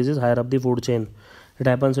increases higher up the food chain. It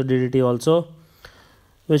happens with DDT also.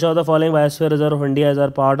 Which of the following biosphere reserve of India is a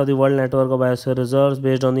part of the world network of biosphere reserves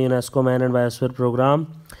based on the UNESCO Man and Biosphere Program?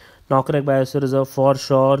 Nokrek Biosphere Reserve for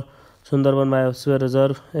sure. Sundarban Biosphere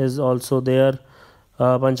Reserve is also there.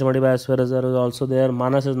 Panchamadi Biosphere Reserve is also there.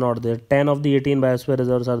 Manas is not there. 10 of the 18 biosphere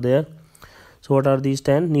reserves are there. So what are these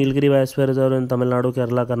 10? Nilgiri Biosphere Reserve in Tamil Nadu,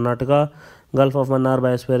 Kerala, Karnataka. Gulf of Mannar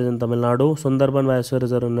Biosphere is in Tamil Nadu. Sundarban Biosphere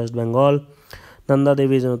Reserve in West Bengal. Nanda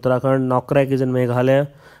Devi is in Uttarakhand. Nokrek is in Meghalaya.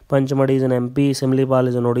 Panchamadi is in MP. Simlipal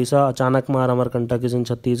is in Odisha. Chanakmar Amarkantak is in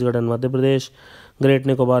Chhattisgarh and Madhya Pradesh. Great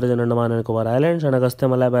Nicobar is in Andaman and Nicobar Islands. And Agastya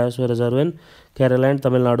Malay Biosphere Reserve in Kerala and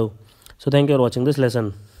Tamil Nadu. So thank you for watching this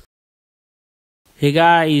lesson. Hey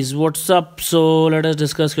guys, what's up? So let us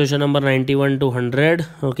discuss question number 91 to 100.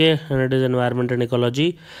 Okay, and it is environment and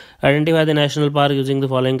ecology. Identify the national park using the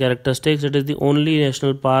following characteristics. It is the only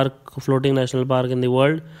national park, floating national park in the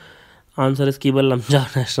world. Answer is Kibal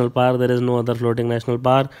Lamjar National Park. There is no other floating national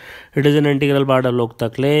park. It is an integral part of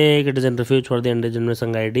Loktak Lake. It is a refuge for the indigenous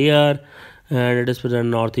Sangai deer, and it is present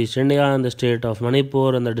in Northeast India and the state of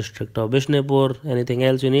Manipur and the district of Bishnupur. Anything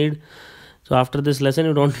else you need? So after this lesson,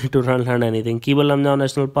 you don't need to learn anything. Kibal Lamjar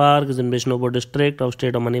National Park is in Bishnupur district of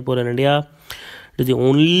state of Manipur in India. It is the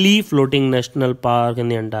only floating national park in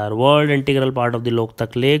the entire world, integral part of the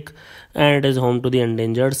Loktak Lake, and it is home to the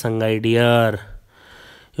endangered Sangai deer.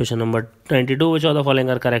 Question number 92. Which of the following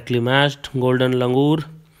are correctly matched? Golden langur,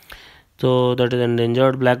 so that is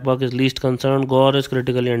endangered. Black buck is least concerned. Gaur is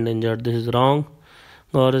critically endangered. This is wrong.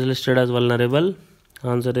 Gaur is listed as vulnerable.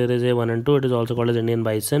 Answer here is A1 and 2. It is also called as Indian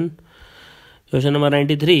bison. Question number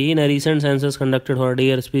 93. In a recent census conducted for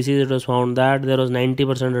deer species, it was found that there was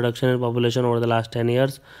 90% reduction in population over the last 10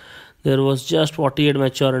 years. There was just 48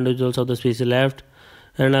 mature individuals of the species left.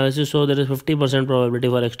 Analysis shows there is 50% probability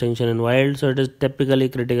for extinction in wild, so it is typically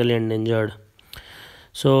critically endangered.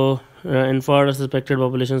 So inferred a suspected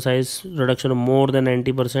population size reduction of more than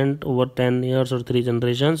 90% over 10 years or 3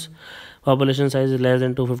 generations. Population size is less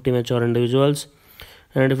than 250 mature individuals,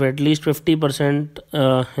 and if at least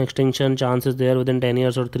 50% extinction chance is there within 10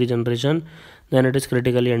 years or 3 generations, then it is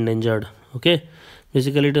critically endangered. Okay,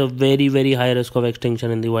 Basically, it is a very, very high risk of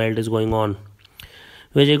extinction in the wild is going on.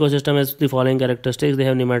 Which ecosystem has the following characteristics? They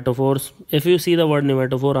have nematophores. If you see the word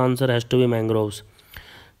nematophore, answer has to be mangroves.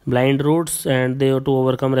 Blind roots, and they have to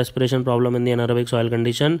overcome respiration problem in the anaerobic soil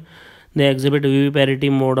condition. They exhibit viviparity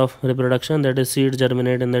mode of reproduction, that is seeds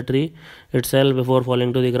germinate in the tree itself before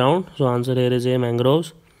falling to the ground. So answer here is A,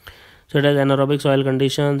 mangroves. So it has anaerobic soil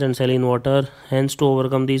conditions and saline water. Hence, to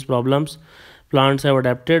overcome these problems, plants have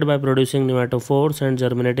adapted by producing nematophores and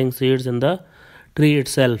germinating seeds in the tree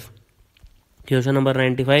itself. Question number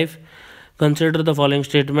 95. Consider the following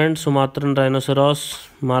statements: Sumatran rhinoceros,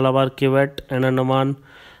 Malabar civet, and Andaman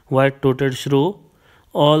white-toothed shrew.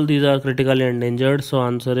 All these are critically endangered. So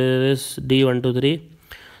answer is D, 1, 2, 3.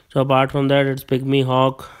 So apart from that, it's pygmy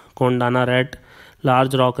hawk, Kondana rat,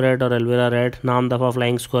 large rock rat or Elvira rat, Namdafa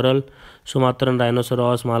flying squirrel, Sumatran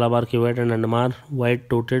rhinoceros, Malabar civet, and Andaman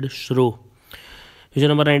white-toothed shrew. Question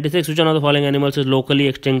number 96. Which one of the following animals is locally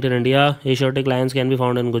extinct in India? Asiatic lions can be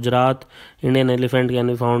found in Gujarat. Indian elephant can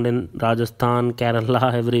be found in Rajasthan,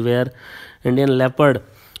 Kerala, everywhere. Indian leopard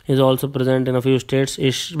is also present in a few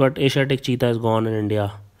states, but Asiatic cheetah is gone in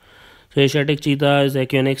India. So Asiatic cheetah is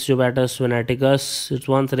Equinox jubatus venaticus. It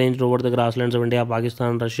once ranged over the grasslands of India,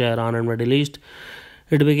 Pakistan, Russia, Iran, and Middle East.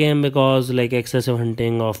 It became because excessive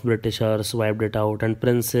hunting of Britishers wiped it out, and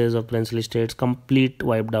princes of princely states complete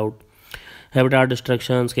wiped out. Habitat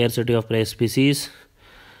destruction, scarcity of prey species.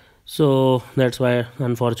 So that's why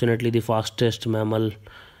unfortunately the fastest mammal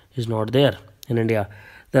is not there in India.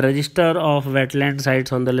 The register of wetland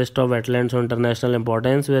sites on the list of wetlands of international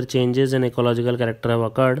importance where changes in ecological character have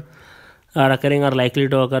occurred, are occurring, or likely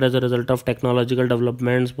to occur as a result of technological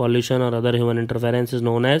developments, pollution, or other human interference is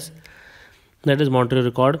known as, that is Monterey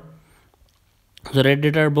Record. So Red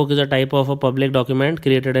Data book is a type of a public document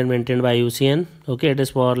created and maintained by UCN. Okay, it is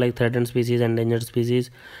for threatened species, endangered species.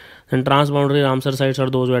 And transboundary Ramsar sites are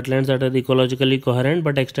those wetlands that are ecologically coherent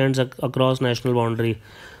but extends across national boundary.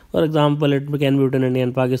 For example, it can be between India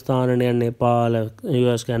and Pakistan, India and Nepal,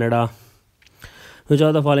 US, Canada. Which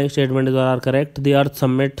of the following statements are correct? The Earth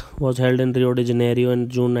Summit was held in Rio de Janeiro in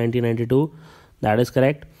June 1992. That is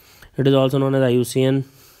correct. It is also known as IUCN.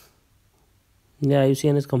 Yeah,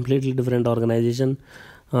 IUCN is completely different organization.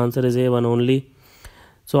 Answer is A, one only.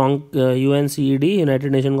 So UNCED,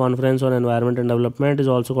 United Nations Conference on Environment and Development, is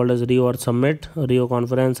also called as Rio Earth Summit, Rio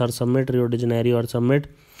Conference Earth Summit, Rio de Janeiro Earth Summit.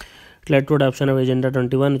 It led to adoption of Agenda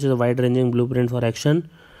 21, which is a wide-ranging blueprint for action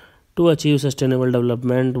to achieve sustainable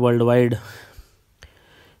development worldwide.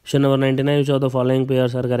 Question number 99. Which of the following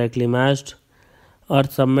pairs are correctly matched?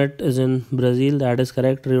 Earth Summit is in Brazil. That is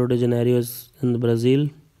correct. Rio de Janeiro is in Brazil.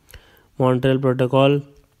 Montreal Protocol,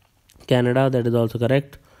 Canada. That is also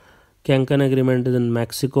correct. Cancun Agreement is in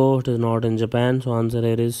Mexico. It is not in Japan. So answer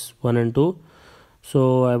here is 1 and 2.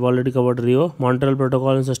 So I've already covered Rio. Montreal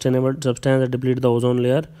Protocol is sustainable substance that deplete the ozone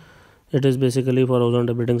layer. It is basically for ozone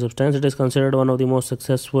depleting substance. It is considered one of the most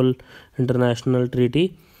successful international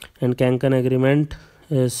treaty. And Cancun Agreement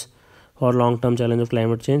is for long-term challenge of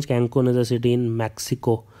climate change. Cancun is a city in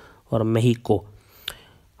Mexico or Mexico.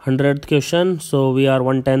 100th question. So we are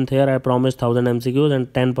 1/10 here. I promised 1000 MCQs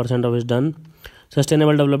and 10% of it is done.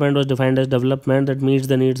 Sustainable development was defined as development that meets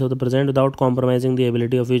the needs of the present without compromising the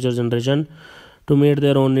ability of future generation to meet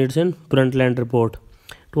their own needs in Brundtland Report.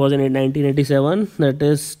 It was in 1987, that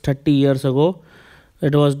is 30 years ago.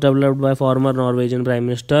 It was developed by former Norwegian Prime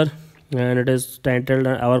Minister and it is titled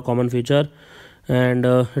Our Common Future, and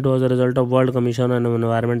it was a result of World Commission on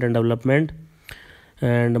Environment and Development.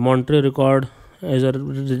 And Monterey Record is a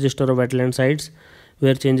register of wetland sites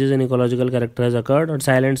where changes in ecological character has occurred.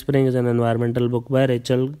 Silent Spring is an environmental book by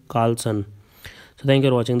Rachel Carlson. So thank you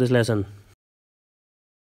for watching this lesson.